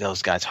got to be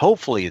those guys.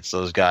 Hopefully, it's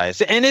those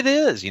guys, and it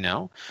is.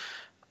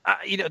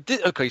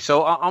 Okay.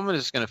 So I'm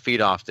just going to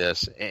feed off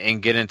this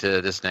and get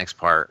into this next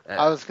part.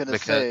 I was going to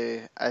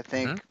say, I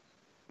think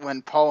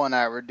when Paul and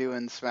I were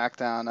doing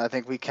SmackDown, I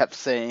think we kept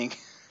saying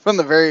from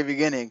the very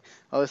beginning,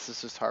 "Oh, this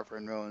is just Harper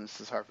and Rowan. This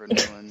is Harper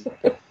and Rowan,"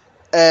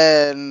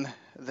 and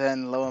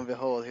then lo and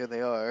behold, here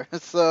they are.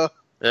 So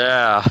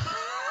yeah,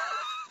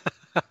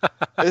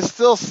 it's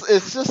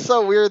just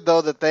so weird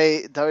though that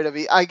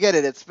WWE. I get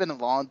it. It's been a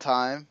long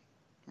time,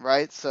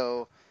 right?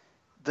 So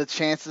the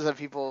chances of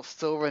people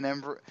still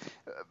remember,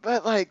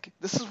 but like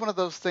this is one of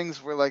those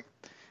things where like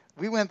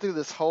we went through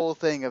this whole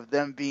thing of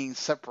them being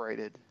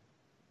separated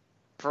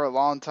for a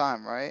long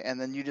time, right?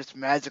 And then you just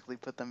magically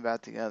put them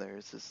back together.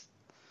 It's just.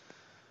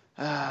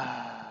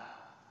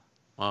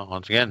 Well,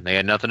 once again, they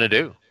had nothing to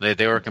do.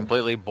 They were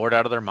completely bored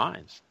out of their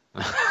minds.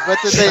 But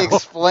did they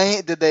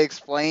explain? Did they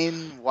explain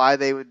why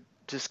they would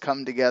just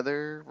come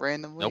together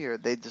randomly, Nope. or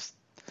they just?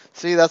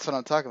 See, that's what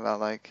I'm talking about.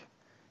 Like,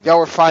 y'all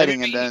were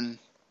fighting, and then.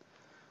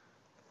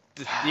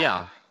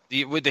 Yeah,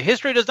 the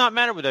history does not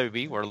matter with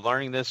WWE. We're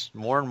learning this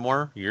more and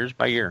more years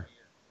by year.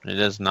 It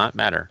does not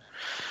matter.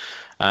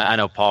 I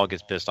know Paul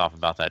gets pissed off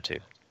about that too.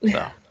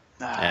 So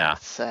yeah,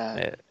 it's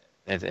sad.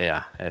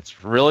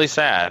 It's really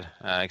sad,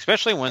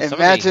 especially when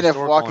imagine if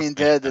Walking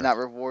Dead did not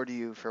reward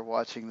you for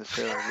watching the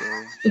show.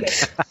 Really.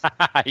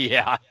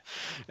 yeah,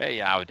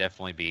 I would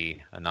definitely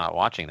be not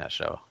watching that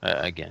show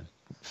again.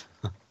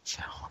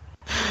 So,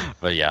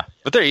 but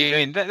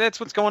that's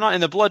what's going on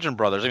in the Bludgeon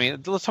Brothers. I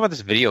mean, let's talk about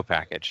this video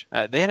package.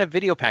 They had a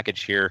video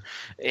package here,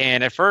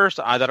 and at first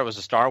I thought it was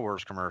a Star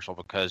Wars commercial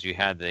because you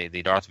had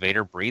the Darth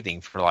Vader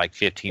breathing for like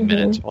 15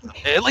 minutes. Well,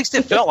 at least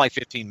it felt like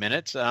 15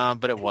 minutes,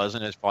 but it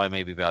wasn't. It's probably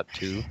maybe about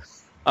 2.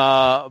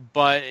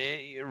 But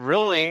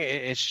really,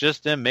 it's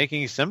just them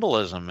making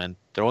symbolism and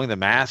throwing the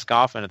mask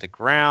off into the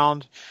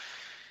ground,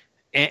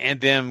 and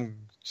them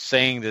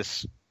saying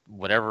this.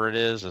 Whatever it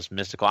is, this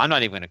mystical. I'm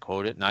not even going to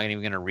quote it. Not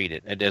even going to read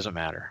it. It doesn't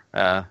matter.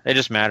 It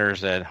just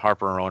matters that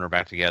Harper and Rowan are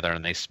back together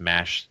and they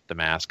smash the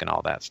mask and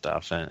all that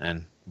stuff.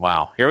 And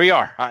wow, here we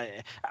are.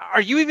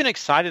 Are you even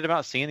excited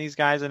about seeing these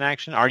guys in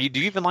action? Do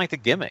you even like the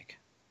gimmick?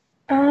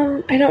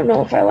 I don't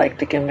know if I like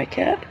the gimmick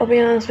yet. I'll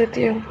be honest with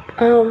you.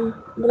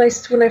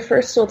 When I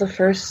first saw the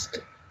first,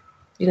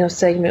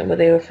 segment where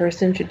they were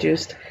first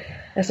introduced,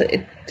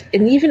 and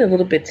even a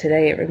little bit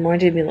today, it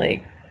reminded me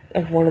like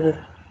of one of the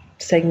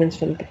segments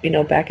from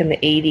back in the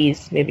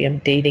 80s. Maybe I'm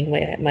dating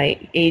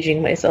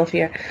aging myself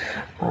here.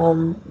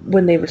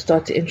 When they would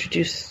start to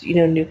introduce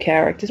new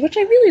characters, which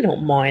I really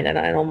don't mind, and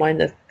I don't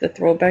mind the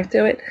throwback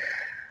to it.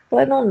 But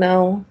I don't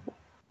know.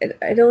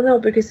 I don't know,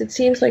 because it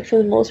seems like for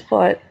the most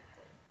part,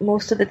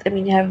 most of it. I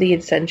mean, you have the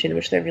Ascension,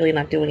 which they're really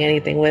not doing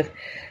anything with.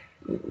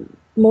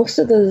 Most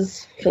of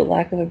those, for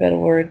lack of a better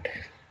word,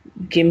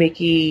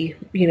 gimmicky,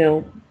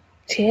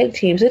 tag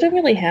teams, they don't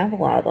really have a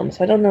lot of them.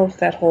 So I don't know if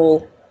that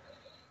whole.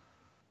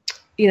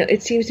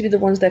 It seems to be the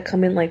ones that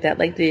come in like that,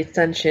 like the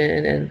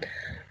Ascension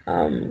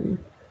and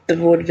the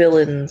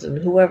Vaudevillains and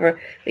whoever,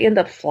 they end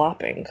up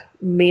flopping,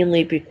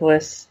 mainly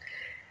because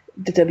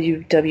the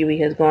WWE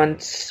has gone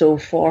so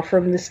far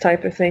from this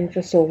type of thing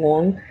for so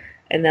long,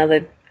 and now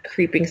they're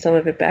creeping some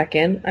of it back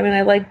in. I mean,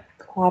 I like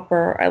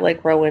Hopper, I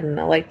like Rowan,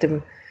 I liked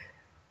him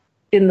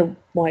in the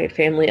Wyatt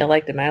family, I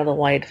liked him out of the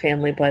Wyatt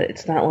family, but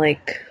it's not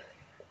like,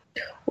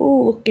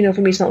 for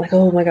me, it's not like,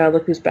 oh my god,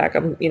 look who's back,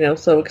 I'm,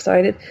 so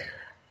excited.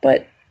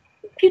 But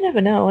you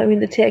never know. I mean,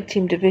 the tag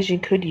team division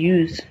could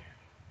use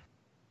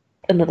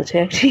another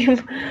tag team.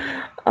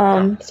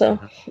 So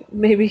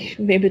maybe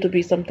it'll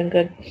be something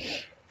good.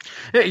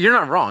 Yeah, you're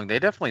not wrong. They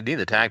definitely need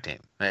the tag team.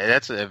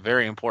 That's a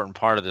very important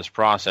part of this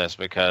process,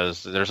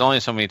 because there's only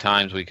so many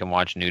times we can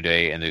watch New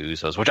Day and the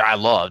Usos, which I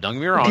love. Don't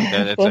get me wrong.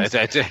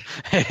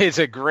 It's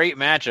a great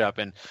matchup,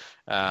 and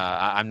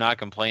I'm not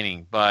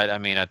complaining. But, I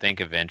mean, I think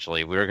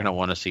eventually we're going to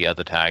want to see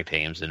other tag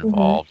teams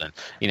involved. And,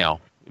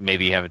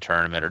 maybe have a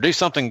tournament or do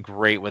something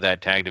great with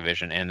that tag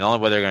division. And the only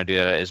way they're going to do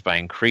that is by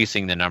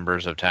increasing the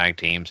numbers of tag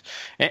teams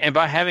and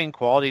by having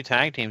quality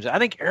tag teams. I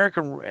think Eric,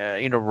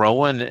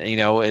 Rowan,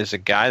 is a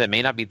guy that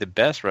may not be the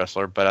best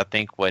wrestler, but I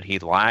think what he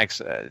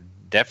lacks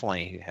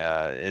definitely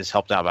is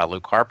helped out by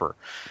Luke Harper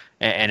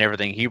and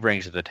everything he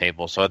brings to the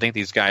table. So I think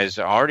these guys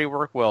already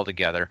work well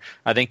together.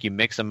 I think you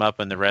mix them up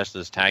in the rest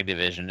of this tag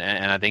division,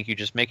 and I think you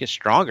just make it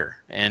stronger.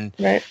 And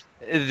right.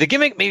 The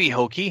gimmick may be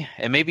hokey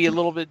and maybe a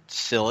little bit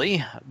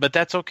silly, but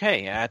that's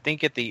okay. I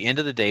think at the end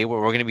of the day, what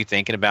we're going to be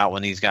thinking about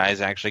when these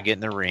guys actually get in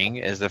the ring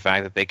is the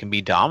fact that they can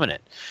be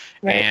dominant.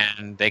 Right.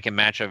 And they can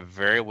match up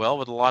very well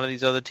with a lot of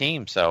these other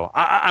teams. So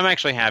I'm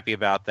actually happy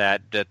about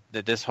that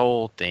this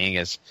whole thing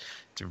it's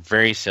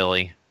very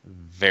silly,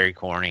 very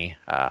corny.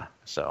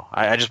 So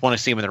I just want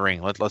to see him in the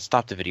ring. Let's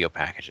stop the video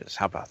packages.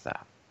 How about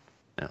that?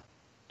 Yeah.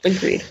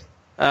 Agreed.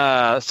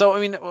 So,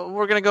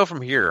 we're going to go from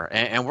here,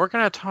 and we're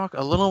going to talk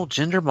a little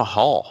Jinder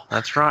Mahal.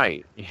 That's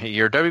right.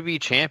 Your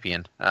WWE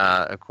champion,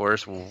 of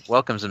course,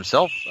 welcomes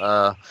himself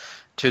to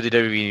the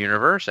WWE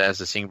Universe as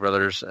the Singh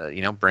brothers,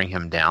 bring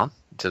him down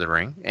to the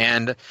ring.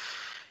 And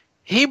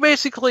he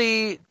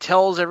basically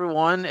tells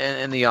everyone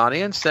in the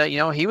audience that,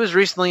 he was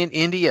recently in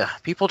India.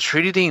 People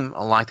treated him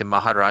like the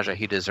Maharaja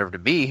he deserved to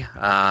be,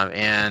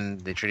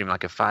 and they treated him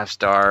like a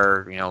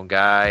 5-star,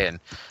 guy, and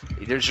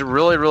they just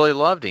really, really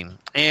loved him.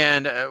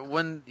 And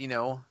when,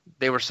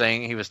 they were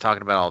saying he was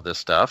talking about all this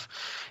stuff,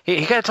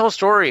 he kind of told a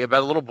story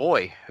about a little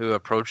boy who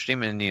approached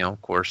him and, of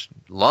course,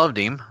 loved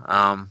him.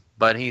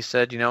 But he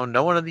said,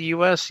 no one in the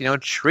U.S.,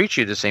 treats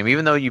you the same,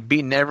 even though you've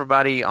beaten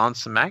everybody on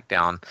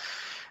SmackDown.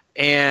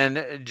 And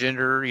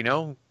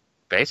Jinder,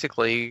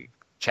 basically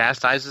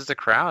chastises the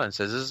crowd and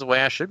says, this is the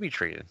way I should be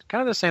treated.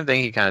 Kind of the same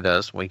thing he kind of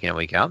does week in,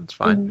 week out. It's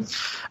fine.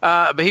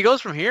 Mm-hmm. But he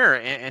goes from here,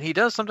 and he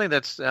does something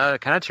that's kind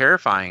of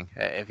terrifying,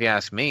 if you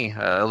ask me,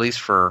 at least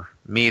for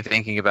me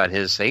thinking about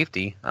his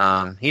safety.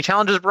 He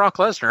challenges Brock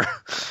Lesnar.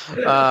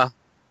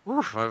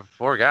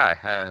 Poor guy.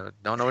 I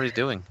don't know what he's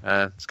doing.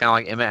 It's kind of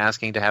like Emma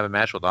asking to have a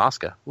match with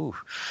Asuka.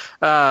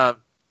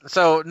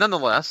 So,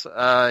 nonetheless,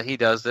 he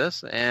does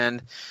this,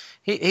 and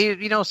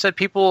He said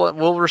people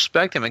will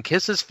respect him and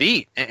kiss his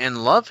feet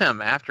and love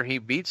him after he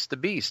beats the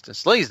Beast.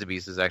 Slays the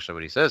Beast is actually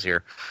what he says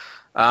here.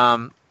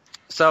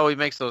 So he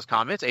makes those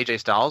comments. AJ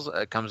Styles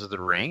comes to the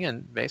ring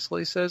and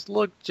basically says,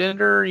 look,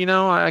 Jinder,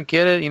 I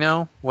get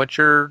it, what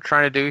you're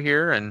trying to do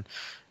here. And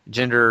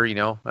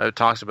Jinder,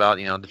 talks about,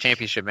 the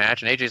championship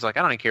match. And AJ's like,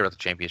 I don't even care about the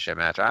championship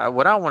match.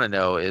 What I want to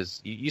know is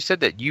you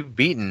said that you've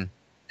beaten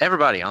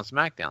everybody on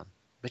SmackDown,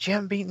 but you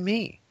haven't beaten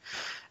me.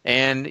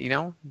 And,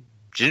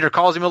 Jinder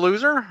calls him a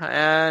loser,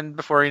 and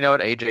before you know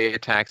it, AJ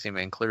attacks him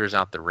and clears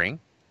out the ring.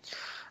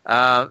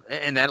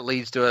 And that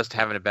leads to us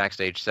having a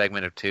backstage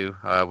segment of 2,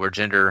 where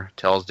Jinder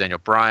tells Daniel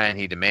Bryan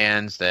he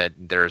demands that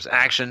there's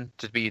action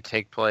to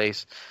take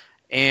place.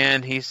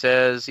 And he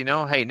says,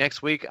 hey,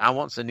 next week I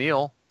want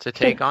Sunil to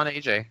take on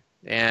AJ.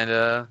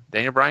 And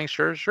Daniel Bryan,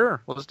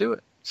 sure, let's do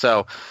it.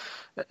 So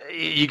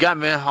you got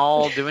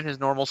Mahal doing his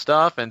normal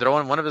stuff and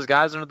throwing one of his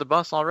guys under the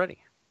bus already.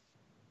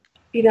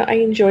 I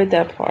enjoyed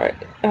that part.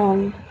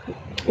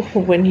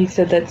 When he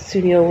said that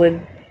Sunil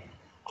would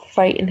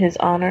fight in his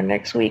honor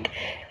next week,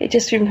 it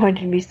just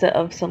reminded me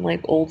of some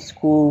old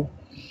school,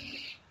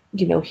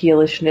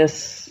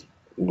 heelishness,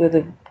 where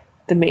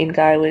the main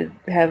guy would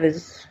have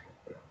his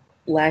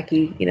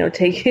lackey,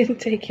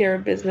 take care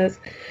of business.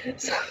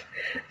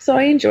 So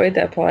I enjoyed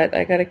that part.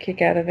 I got a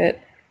kick out of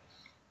it.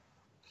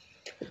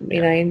 I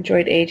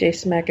enjoyed AJ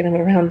smacking him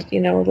around,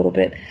 a little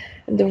bit.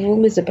 And the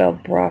rumors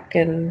about Brock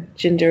and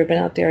Jinder have been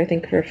out there, I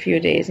think, for a few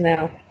days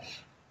now.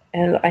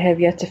 And I have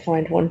yet to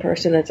find one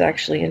person that's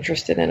actually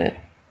interested in it.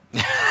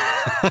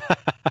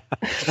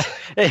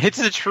 It's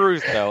the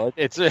truth, though.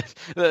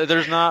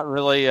 There's not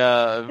really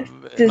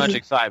much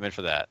excitement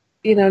for that.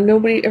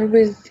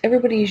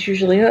 Everybody's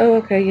usually, oh,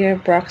 okay, yeah,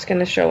 Brock's going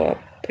to show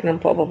up,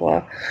 blah, blah,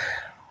 blah.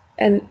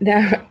 And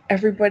now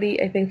everybody,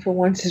 I think, for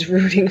once is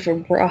rooting for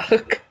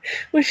Brock,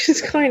 which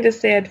is kind of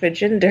sad for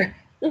Jinder.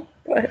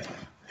 But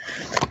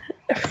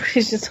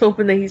everybody's just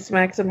hoping that he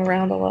smacks him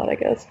around a lot, I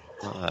guess.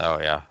 Oh,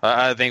 yeah.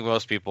 I think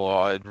most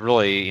people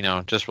really,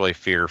 just really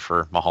fear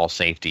for Mahal's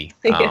safety.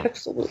 Yeah,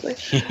 absolutely.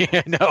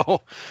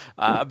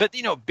 But,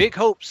 big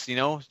hopes,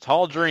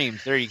 tall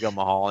dreams. There you go,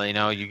 Mahal.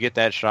 You get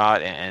that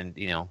shot and,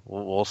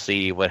 we'll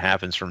see what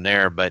happens from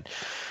there. But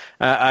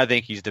I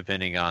think he's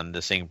depending on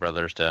the Singh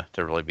brothers to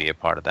really be a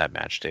part of that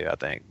match too, I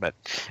think. But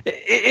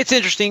it's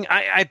interesting.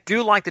 I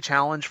do like the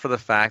challenge for the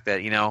fact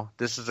that,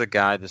 this is a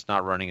guy that's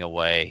not running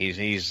away.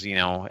 He's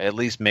at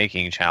least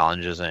making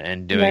challenges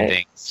and doing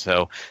things.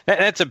 So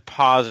that's a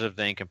positive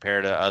thing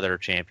compared to other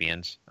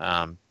champions.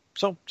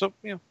 So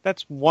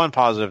that's one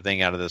positive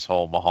thing out of this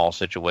whole Mahal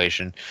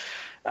situation.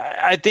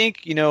 I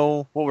think,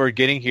 what we're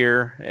getting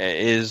here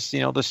is,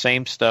 the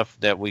same stuff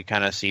that we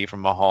kind of see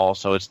from Mahal.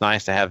 So it's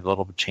nice to have a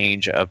little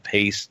change of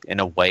pace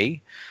in a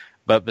way.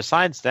 But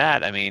besides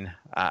that,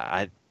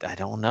 I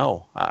don't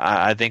know.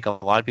 I think a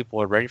lot of people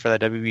are ready for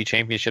that WWE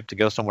Championship to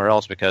go somewhere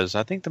else because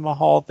I think the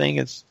Mahal thing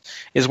is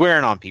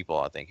wearing on people,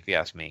 I think, if you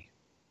ask me.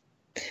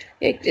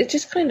 It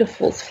just kind of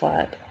falls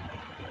flat.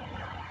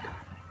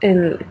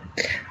 And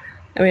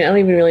I mean, I don't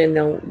even really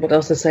know what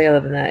else to say other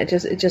than that.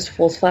 It just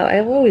falls flat.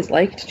 I've always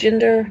liked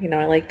Jinder.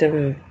 I liked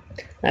him.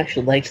 I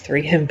actually liked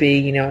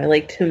 3MB. I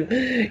liked him.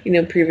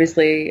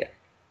 Previously.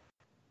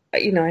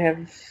 I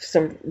have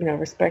some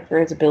respect for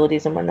his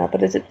abilities and whatnot,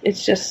 but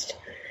it's just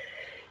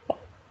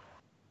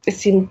it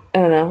seemed I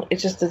don't know. It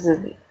just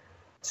doesn't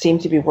seem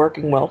to be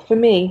working well for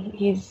me.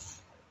 It's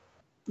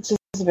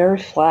just very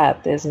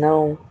flat. There's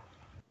no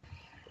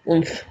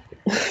oomph,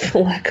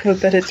 for lack of a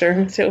better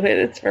term, to it.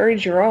 It's very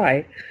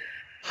dry.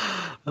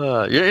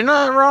 You're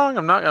not wrong.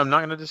 I'm not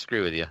going to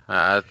disagree with you.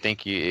 I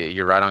think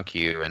you're right on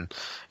cue, and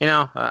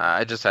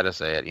I just had to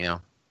say it.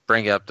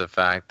 Bring up the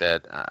fact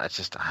that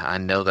I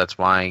know that's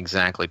why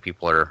exactly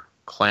people are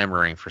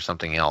clamoring for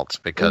something else,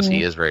 because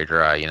he is very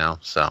dry.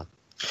 So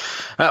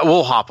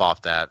we'll hop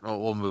off that.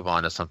 We'll move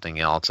on to something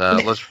else.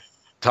 Let's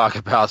talk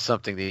about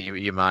something that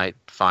you might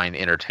find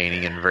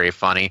entertaining and very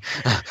funny.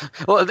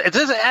 Well,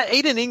 this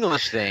Aiden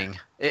English thing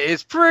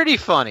is pretty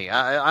funny.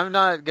 I'm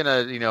not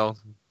gonna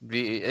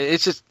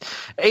it's just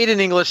Aiden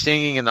English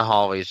singing in the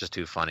hallway is just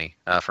too funny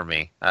for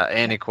me.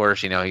 And of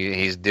course,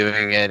 he's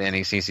doing it, and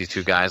he sees these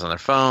two guys on their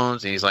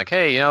phones, and he's like,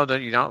 "Hey,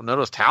 don't you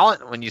notice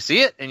talent when you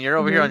see it? And you're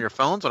over here on your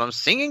phones when I'm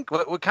singing.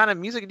 What kind of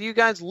music do you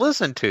guys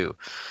listen to?"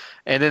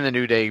 And then the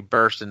New Day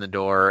burst in the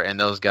door, and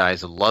those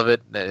guys love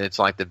it. It's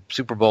like the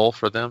Super Bowl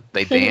for them.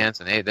 They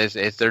dance, and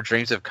it's their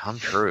dreams have come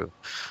true.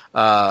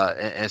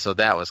 And so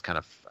that was kind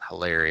of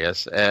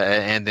hilarious.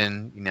 And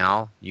then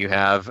you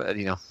have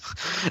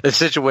a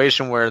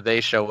situation where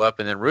they show up,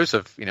 and then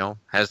Rusev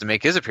has to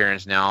make his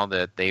appearance now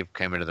that they've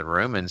come into the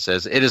room, and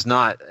says, "It is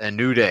not a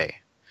New Day,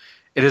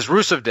 it is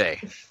Rusev Day."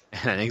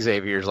 And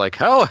Xavier's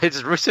like, "Oh,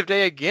 it's Rusev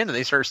Day again," and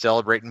they start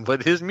celebrating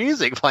with his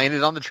music, playing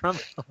it on the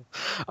trombone.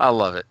 I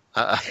love it.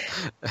 Oh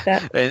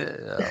man,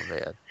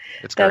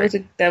 it's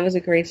great. That was a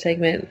great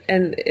segment,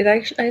 and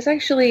I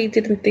actually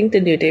didn't think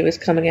the New Day was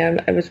coming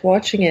out. I was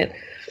watching it.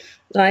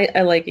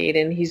 I like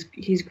Aiden.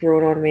 He's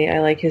grown on me. I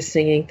like his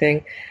singing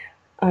thing.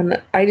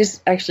 I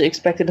just actually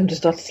expected him to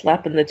start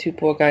slapping the two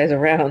poor guys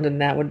around,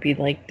 and that would be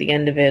like the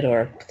end of it,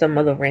 or some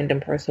other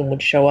random person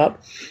would show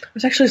up. I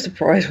was actually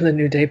surprised when the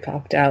New Day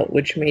popped out,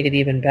 which made it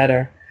even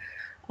better.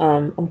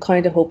 I'm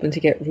kind of hoping to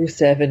get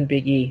Rusev and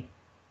Big E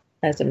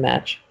as a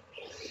match.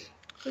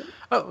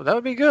 Oh, that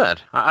would be good.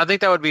 I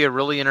think that would be a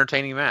really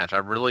entertaining match. I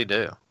really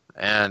do.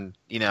 And,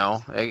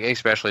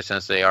 especially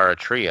since they are a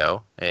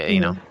trio,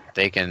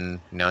 they can,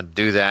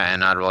 do that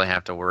and not really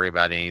have to worry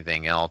about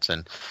anything else,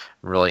 and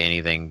really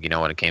anything,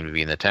 when it came to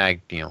being the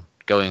tag,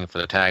 going for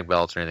the tag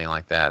belts or anything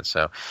like that.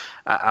 So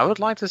I would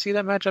like to see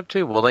that matchup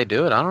too. Will they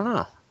do it? I don't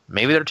know.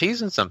 Maybe they're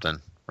teasing something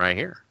right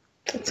here.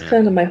 That's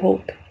kind of my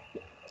hope.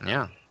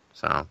 Yeah.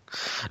 So,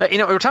 we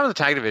were talking about the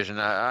tag division.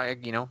 I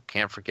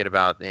can't forget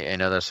about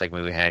another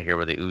segment we had here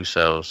with the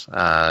Usos,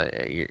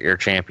 your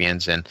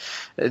champions, and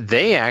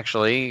they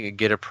actually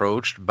get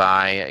approached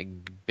by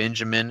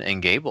Benjamin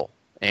and Gable.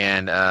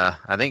 And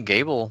I think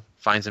Gable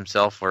finds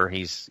himself where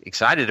he's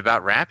excited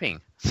about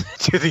rapping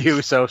to the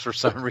Usos for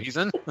some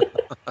reason.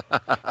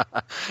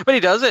 But he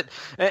does it.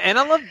 And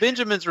I love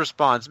Benjamin's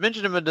response.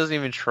 Benjamin doesn't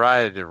even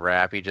try to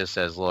rap. He just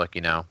says, "Look,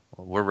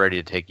 we're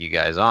ready to take you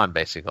guys on,"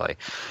 basically.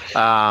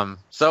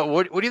 So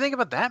what do you think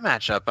about that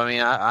matchup? I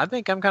mean, I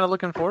think I'm kind of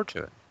looking forward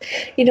to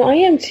it. I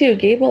am too.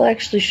 Gable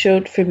actually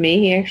showed, for me,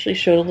 he actually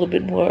showed a little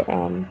bit more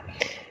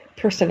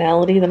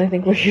personality than I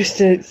think we're used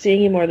to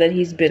seeing him, or that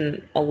he's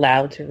been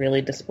allowed to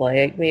really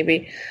display it,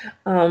 maybe.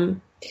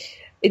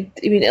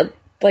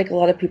 Like a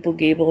lot of people,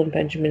 Gable and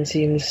Benjamin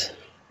seems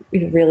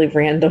really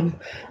random,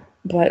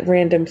 but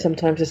random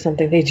sometimes is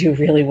something they do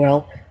really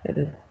well,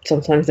 and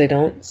sometimes they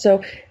don't.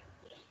 So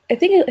I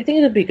think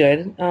it'll be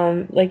good.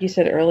 Like you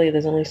said earlier,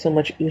 there's only so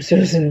much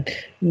Usos and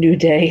New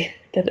Day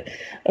that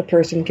a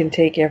person can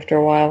take after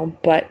a while,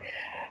 but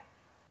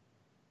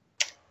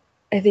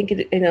I think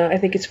I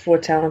think it's four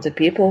talented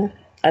people.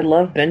 I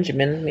love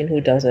Benjamin. I mean,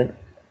 who doesn't?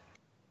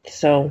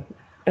 So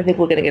I think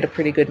we're going to get a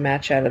pretty good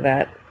match out of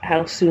that.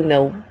 How soon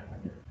they'll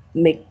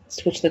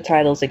switch the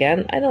titles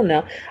again, I don't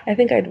know. I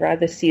think I'd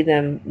rather see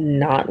them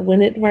not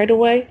win it right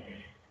away.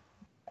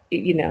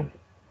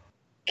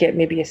 Get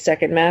maybe a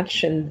second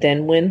match and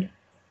then win.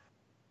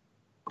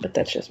 But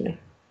that's just me.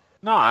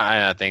 No,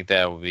 I think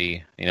that would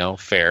be,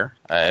 fair.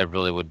 It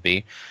really would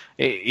be.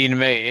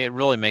 It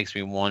really makes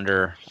me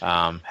wonder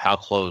how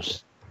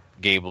close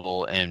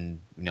Gable and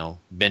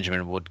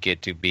Benjamin would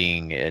get to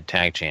being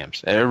tag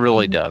champs. It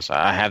really does.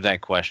 I have that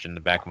question in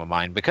the back of my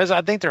mind, because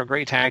I think they're a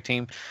great tag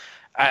team.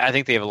 I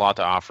think they have a lot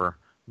to offer.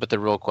 But the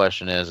real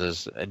question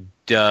is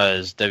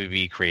does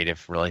WB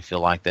Creative really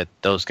feel like that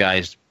those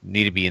guys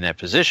need to be in that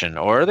position,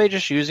 or are they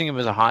just using them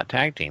as a hot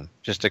tag team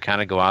just to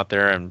kind of go out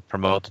there and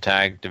promote the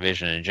tag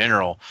division in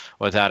general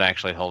without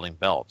actually holding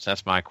belts?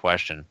 That's my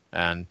question.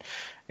 And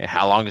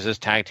how long is this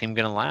tag team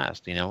going to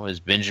last? Is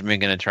Benjamin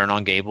going to turn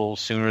on Gable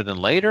sooner than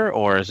later,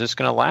 or is this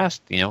going to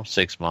last,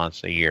 6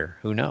 months, a year?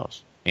 Who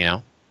knows?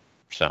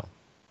 So,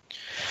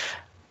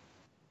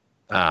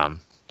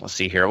 let's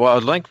see here.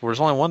 Well, there's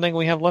only one thing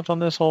we have left on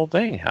this whole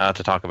thing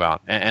to talk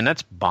about, and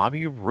that's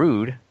Bobby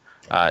Roode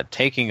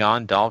taking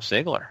on Dolph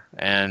Ziggler.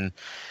 And,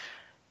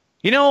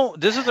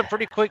 this is a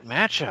pretty quick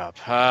matchup.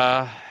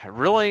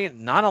 Really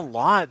not a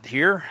lot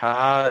here.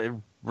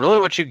 Really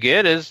what you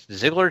get is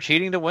Ziggler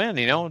cheating to win.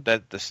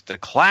 The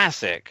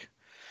classic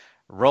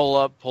roll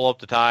up, pull up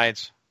the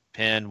tights,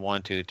 pin,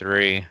 1, 2,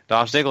 3.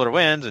 Dolph Ziggler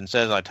wins and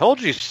says, "I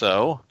told you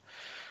so."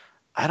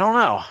 I don't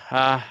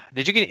know.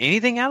 Did you get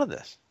anything out of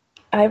this?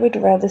 I would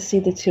rather see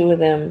the two of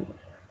them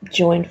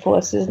join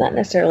forces, not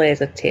necessarily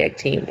as a tag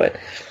team, but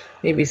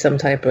maybe some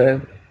type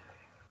of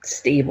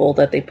stable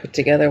that they put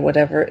together,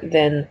 whatever,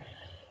 than,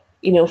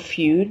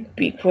 feud,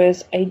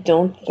 because I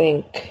don't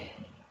like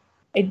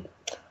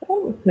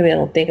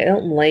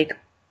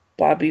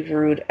Bobby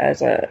Roode as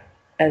the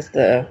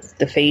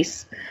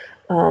face.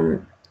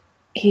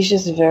 He's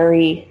just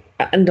very,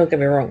 and don't get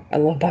me wrong, I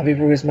love Bobby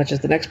Roode as much as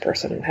the next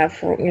person have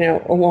for,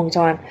 a long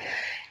time.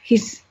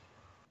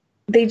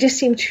 They just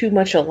seem too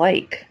much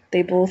alike.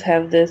 They both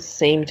have the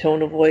same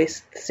tone of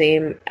voice, the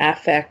same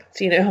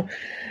affect, It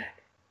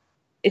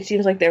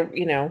seems like they're,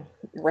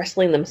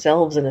 wrestling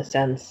themselves in a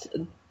sense.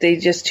 They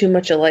just too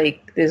much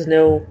alike. There's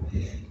no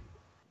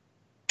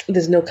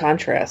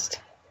contrast.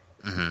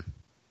 Mm-hmm.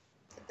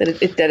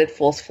 That it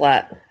falls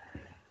flat.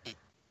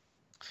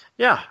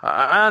 Yeah,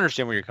 I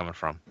understand where you're coming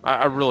from.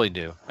 I really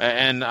do.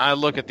 And I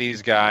look at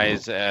these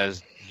guys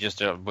as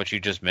just what you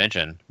just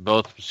mentioned.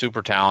 Both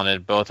super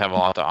talented, both have a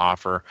lot to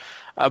offer.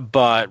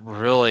 But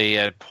really,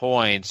 at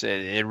points,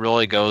 it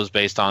really goes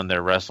based on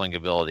their wrestling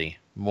ability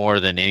more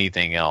than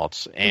anything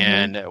else.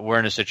 And we're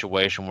in a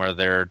situation where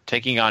they're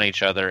taking on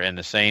each other in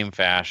the same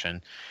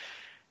fashion.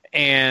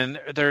 And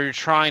they're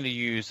trying to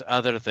use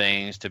other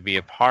things to be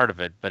a part of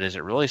it, but is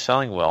it really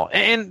selling well?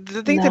 And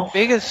I think the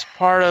biggest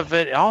part of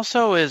it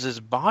also is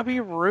Bobby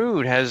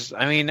Roode has,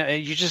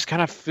 you just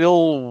kind of feel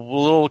a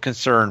little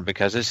concerned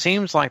because it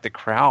seems like the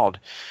crowd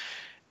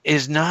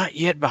is not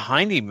yet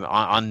behind him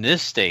on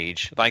this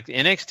stage. Like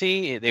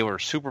NXT, they were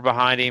super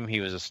behind him. He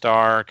was a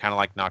star, kind of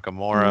like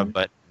Nakamura,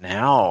 but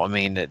now,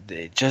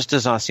 it just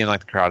does not seem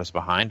like the crowd is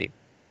behind him.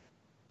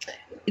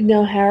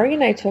 No, Harry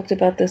and I talked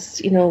about this,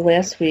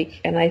 last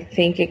week, and I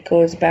think it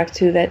goes back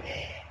to that.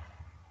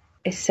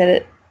 I said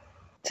it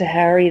to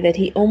Harry that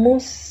he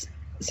almost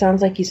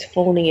sounds like he's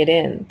phoning it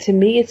in. To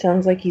me, it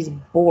sounds like he's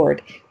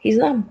bored. He's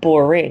not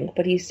boring,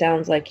 but he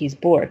sounds like he's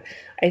bored.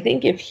 I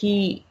think if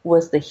he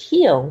was the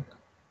heel,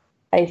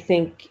 I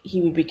think he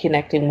would be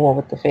connecting more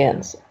with the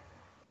fans.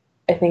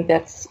 I think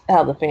that's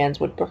how the fans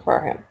would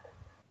prefer him.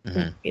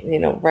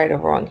 Right or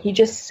wrong. He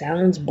just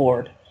sounds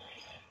bored.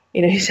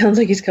 He sounds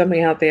like he's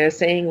coming out there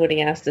saying what he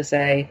has to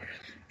say,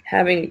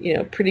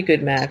 having, pretty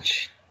good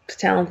match. He's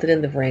talented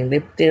in the ring. They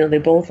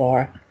both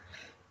are.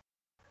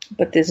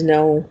 But there's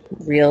no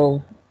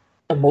real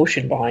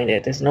emotion behind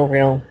it. There's no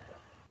real,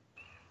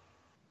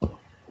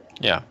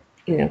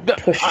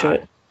 push to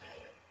it.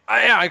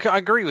 I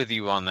agree with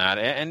you on that.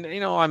 And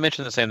I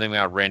mentioned the same thing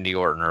about Randy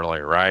Orton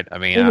earlier, right? I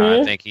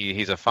think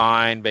he's a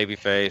fine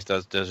babyface,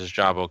 does his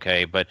job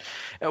okay. But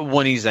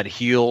when he's at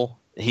heel,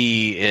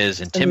 he is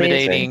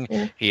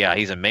intimidating.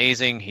 He's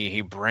amazing.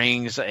 He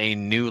brings a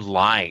new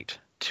light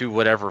to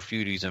whatever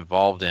feud he's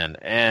involved in.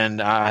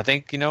 And I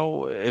think,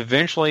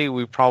 eventually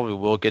we probably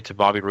will get to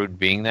Bobby Roode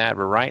being that.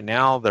 But right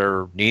now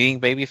they're needing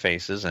baby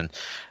faces, and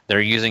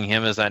they're using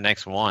him as that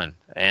next one.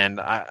 And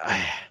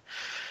I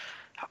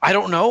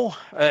don't know.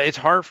 It's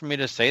hard for me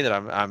to say that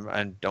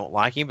I don't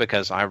like him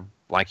because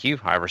like you,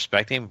 I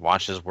respect him,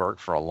 watched his work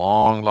for a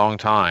long, long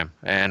time,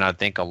 and I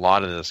think a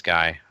lot of this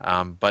guy.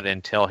 But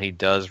until he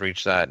does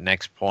reach that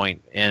next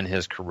point in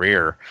his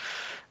career,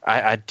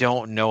 I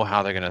don't know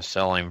how they're going to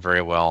sell him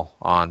very well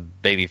on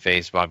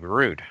babyface Bobby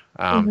Roode.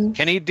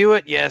 Can he do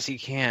it? Yes, he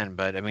can.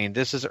 But,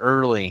 this is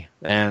early,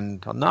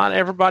 and not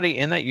everybody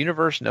in that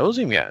universe knows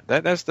him yet.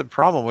 That's the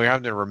problem we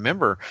have to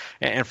remember.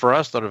 And for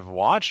us that have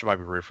watched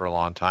Bobby Roode for a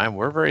long time,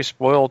 we're very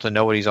spoiled to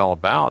know what he's all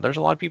about. There's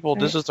a lot of people,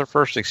 this is their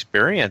first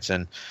experience,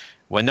 and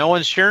when no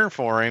one's cheering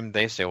for him,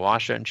 they say, well, I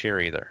shouldn't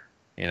cheer either,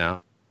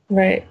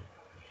 Right.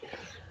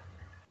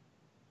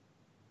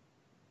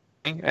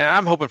 And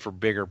I'm hoping for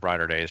bigger,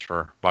 brighter days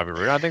for Bobby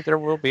Roode. I think there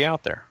will be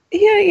out there.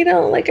 Yeah,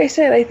 like I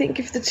said, I think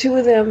if the two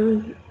of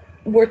them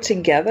were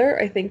together,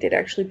 I think they'd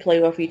actually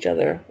play off each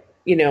other,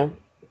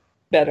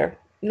 better.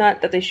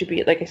 Not that they should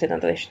be, like I said,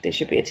 not that they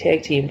should be a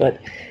tag team,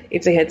 but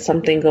if they had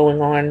something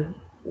going on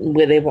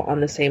where they were on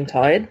the same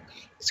side,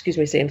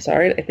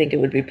 I think it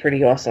would be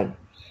pretty awesome.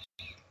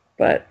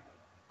 But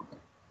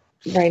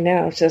right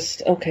now, it's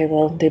just, okay,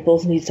 well, they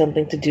both need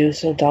something to do,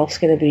 so Dolph's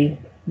going to be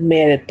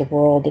mad at the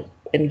world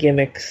and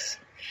gimmicks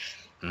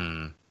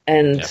and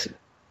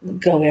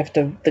go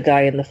after the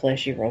guy in the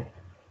flashy robe.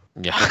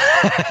 Yeah.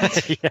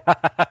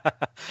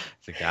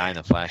 It's a guy in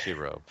the flashy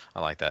robe.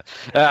 I like that.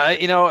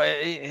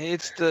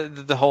 It's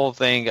the whole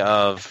thing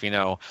of,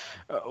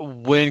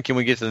 when can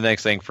we get to the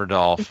next thing for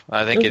Dolph?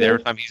 I think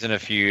every time he's in a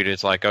feud,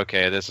 it's like,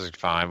 okay, this is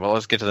fine. Well,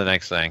 let's get to the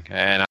next thing.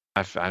 And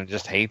I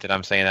just hate that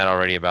I'm saying that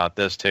already about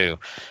this too.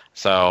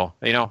 So,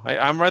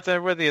 I'm right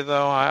there with you,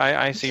 though.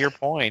 I see your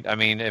point. I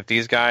mean, if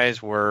these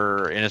guys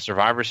were in a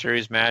Survivor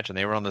Series match and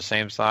they were on the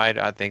same side,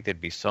 I think they'd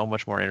be so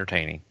much more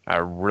entertaining. I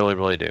really,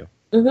 really do.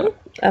 Mm-hmm.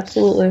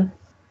 Absolutely.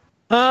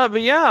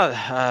 But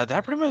yeah,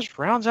 that pretty much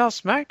rounds out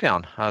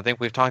SmackDown. I think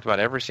we've talked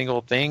about every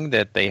single thing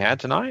that they had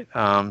tonight.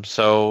 We'll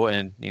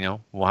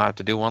have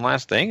to do one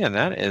last thing, and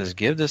that is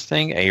give this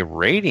thing a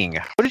rating.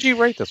 What did you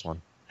rate this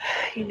one?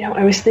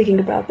 I was thinking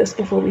about this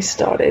before we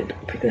started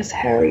because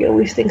Harry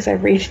always thinks I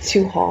rated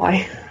too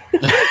high.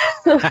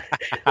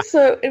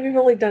 so and we've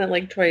only done it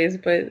like twice,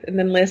 and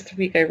then last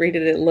week I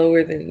rated it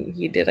lower than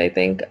he did, I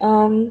think.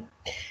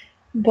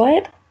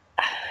 But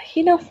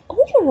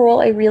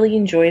overall I really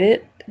enjoyed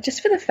it,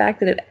 just for the fact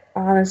that it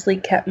honestly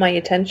kept my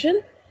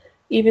attention,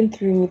 even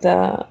through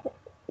the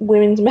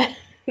women's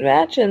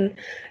match and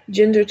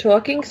Jinder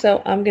talking.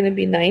 So I'm gonna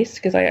be nice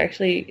because I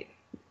actually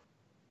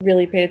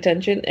really paid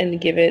attention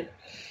and give it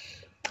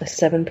a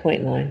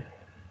 7.9.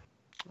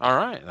 All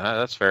right,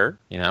 that's fair,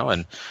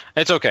 and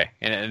it's okay,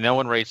 and no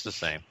one rates the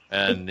same,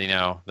 and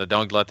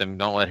don't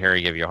let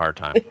Harry give you a hard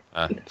time.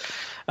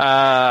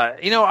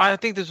 I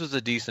think this was a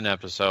decent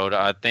episode.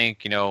 I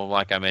think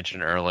like I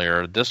mentioned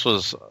earlier, this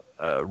was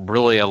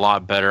really a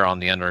lot better on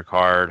the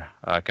undercard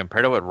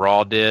compared to what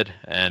Raw did,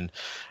 and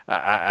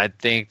I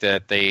think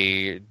that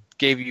they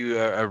gave you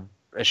a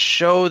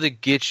show that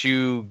gets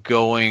you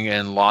going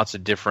in lots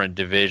of different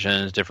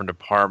divisions, different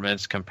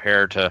departments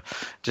compared to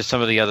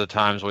some of the other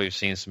times we've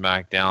seen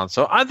SmackDown.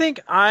 So I think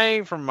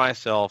I'm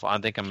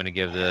going to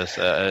give this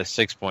a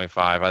 6.5.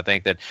 I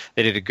think that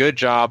they did a good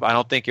job. I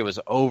don't think it was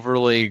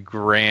overly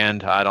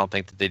grand. I don't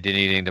think that they did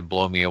anything to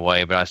blow me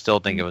away, but I still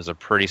think it was a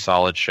pretty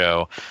solid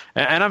show,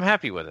 and I'm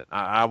happy with it.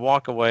 I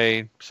walk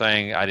away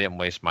saying I didn't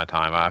waste my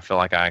time. I feel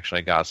like I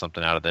actually got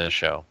something out of this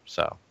show.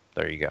 So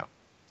there you go.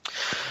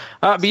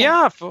 But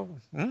yeah,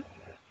 you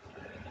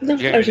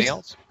got anything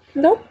else?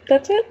 Nope,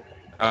 that's it.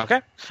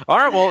 Okay. All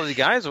right. Well,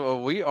 guys,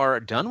 we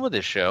are done with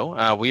this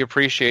show. We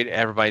appreciate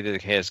everybody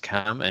that has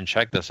come and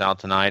checked us out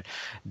tonight.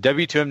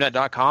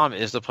 W2Mnet.com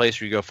is the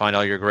place where you go find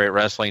all your great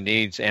wrestling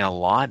needs and a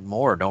lot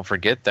more. Don't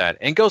forget that.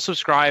 And go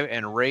subscribe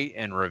and rate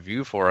and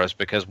review for us,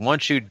 because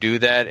once you do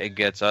that, it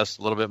gets us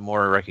a little bit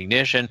more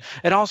recognition.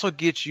 It also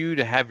gets you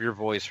to have your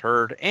voice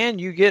heard,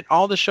 and you get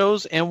all the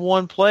shows in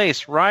one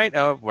place, right?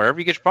 Wherever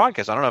you get your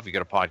podcasts. I don't know if you go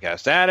to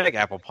Podcast Addict,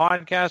 Apple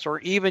Podcasts, or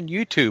even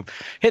YouTube.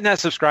 Hitting that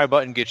subscribe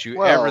button gets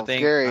you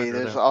everything. Gary,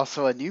 there's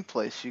also a new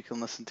place you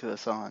can listen to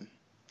us on.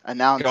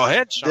 Announced Go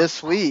ahead, Sean.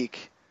 This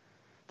week,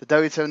 the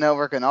W2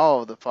 Network and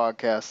all of the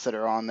podcasts that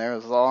are on there,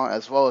 as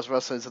well as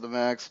Wrestling to the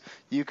Max,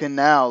 you can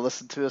now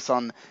listen to us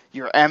on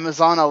your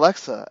Amazon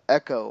Alexa,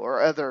 Echo,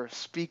 or other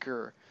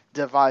speaker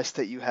device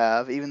that you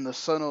have, even the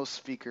Sonos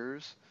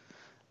speakers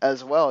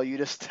as well. You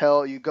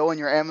go in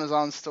your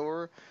Amazon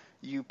store,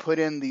 you put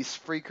in the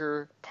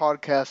Spreaker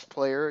podcast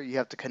player, you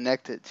have to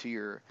connect it to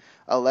your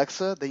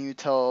Alexa, then you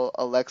tell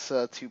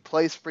Alexa to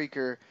play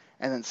Spreaker,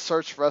 and then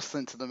search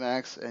Wrestling to the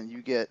Max, and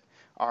you get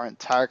our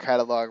entire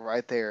catalog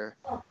right there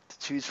to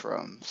choose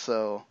from.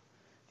 So,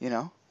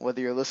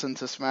 whether you're listening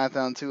to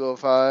SmackDown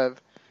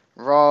 205,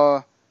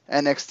 Raw,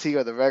 NXT,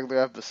 or the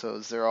regular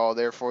episodes, they're all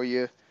there for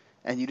you,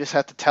 and you just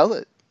have to tell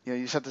it.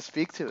 You just have to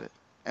speak to it,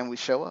 and we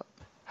show up.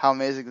 How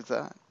amazing is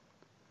that?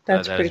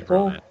 That's pretty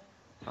cool. Brilliant.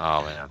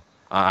 Oh, man.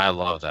 I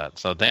love that.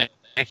 So thank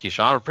you,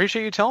 Sean. I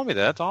appreciate you telling me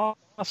that. That's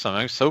awesome.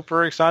 I'm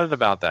super excited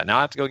about that. Now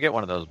I have to go get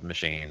one of those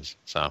machines.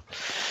 So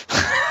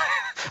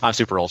I'm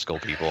super old school,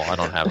 people. I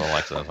don't have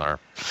Alexas.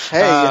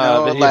 Hey,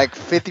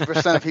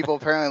 50% of people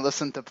apparently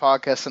listen to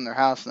podcasts in their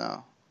house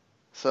now.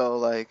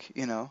 So,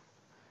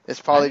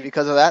 it's probably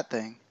because of that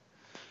thing.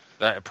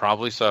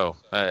 Probably so.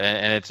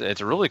 And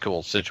it's a really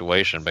cool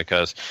situation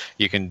because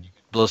you can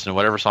listen to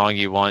whatever song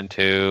you want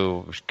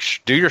to,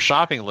 do your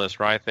shopping list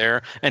right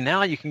there, and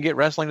now you can get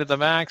Wrestling to the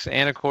Max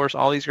and, of course,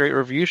 all these great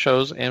review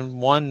shows in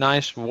one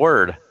nice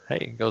word.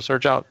 Hey, go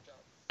search out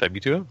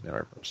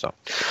W2M. So,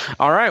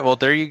 all right, well,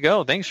 there you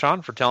go. Thanks,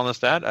 Sean, for telling us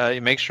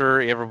that. Make sure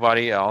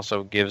everybody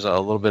also gives a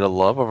little bit of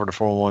love over to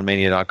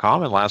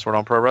 411mania.com and Last Word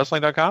on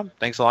ProWrestling.com.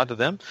 Thanks a lot to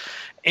them.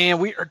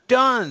 And we are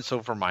done.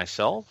 So for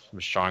myself,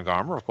 Mr. Sean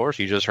Garmer, of course,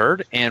 you just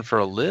heard, and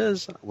for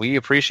Liz, we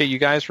appreciate you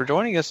guys for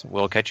joining us.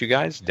 We'll catch you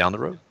guys down the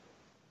road.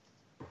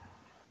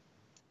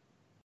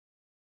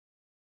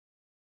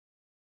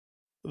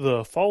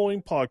 The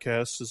following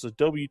podcast is a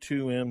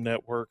W2M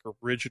Network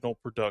original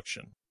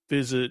production.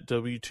 Visit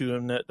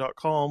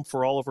W2Mnet.com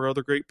for all of our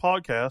other great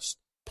podcasts,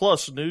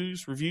 plus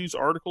news, reviews,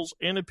 articles,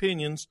 and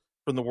opinions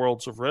from the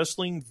worlds of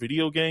wrestling,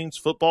 video games,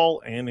 football,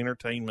 and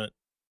entertainment.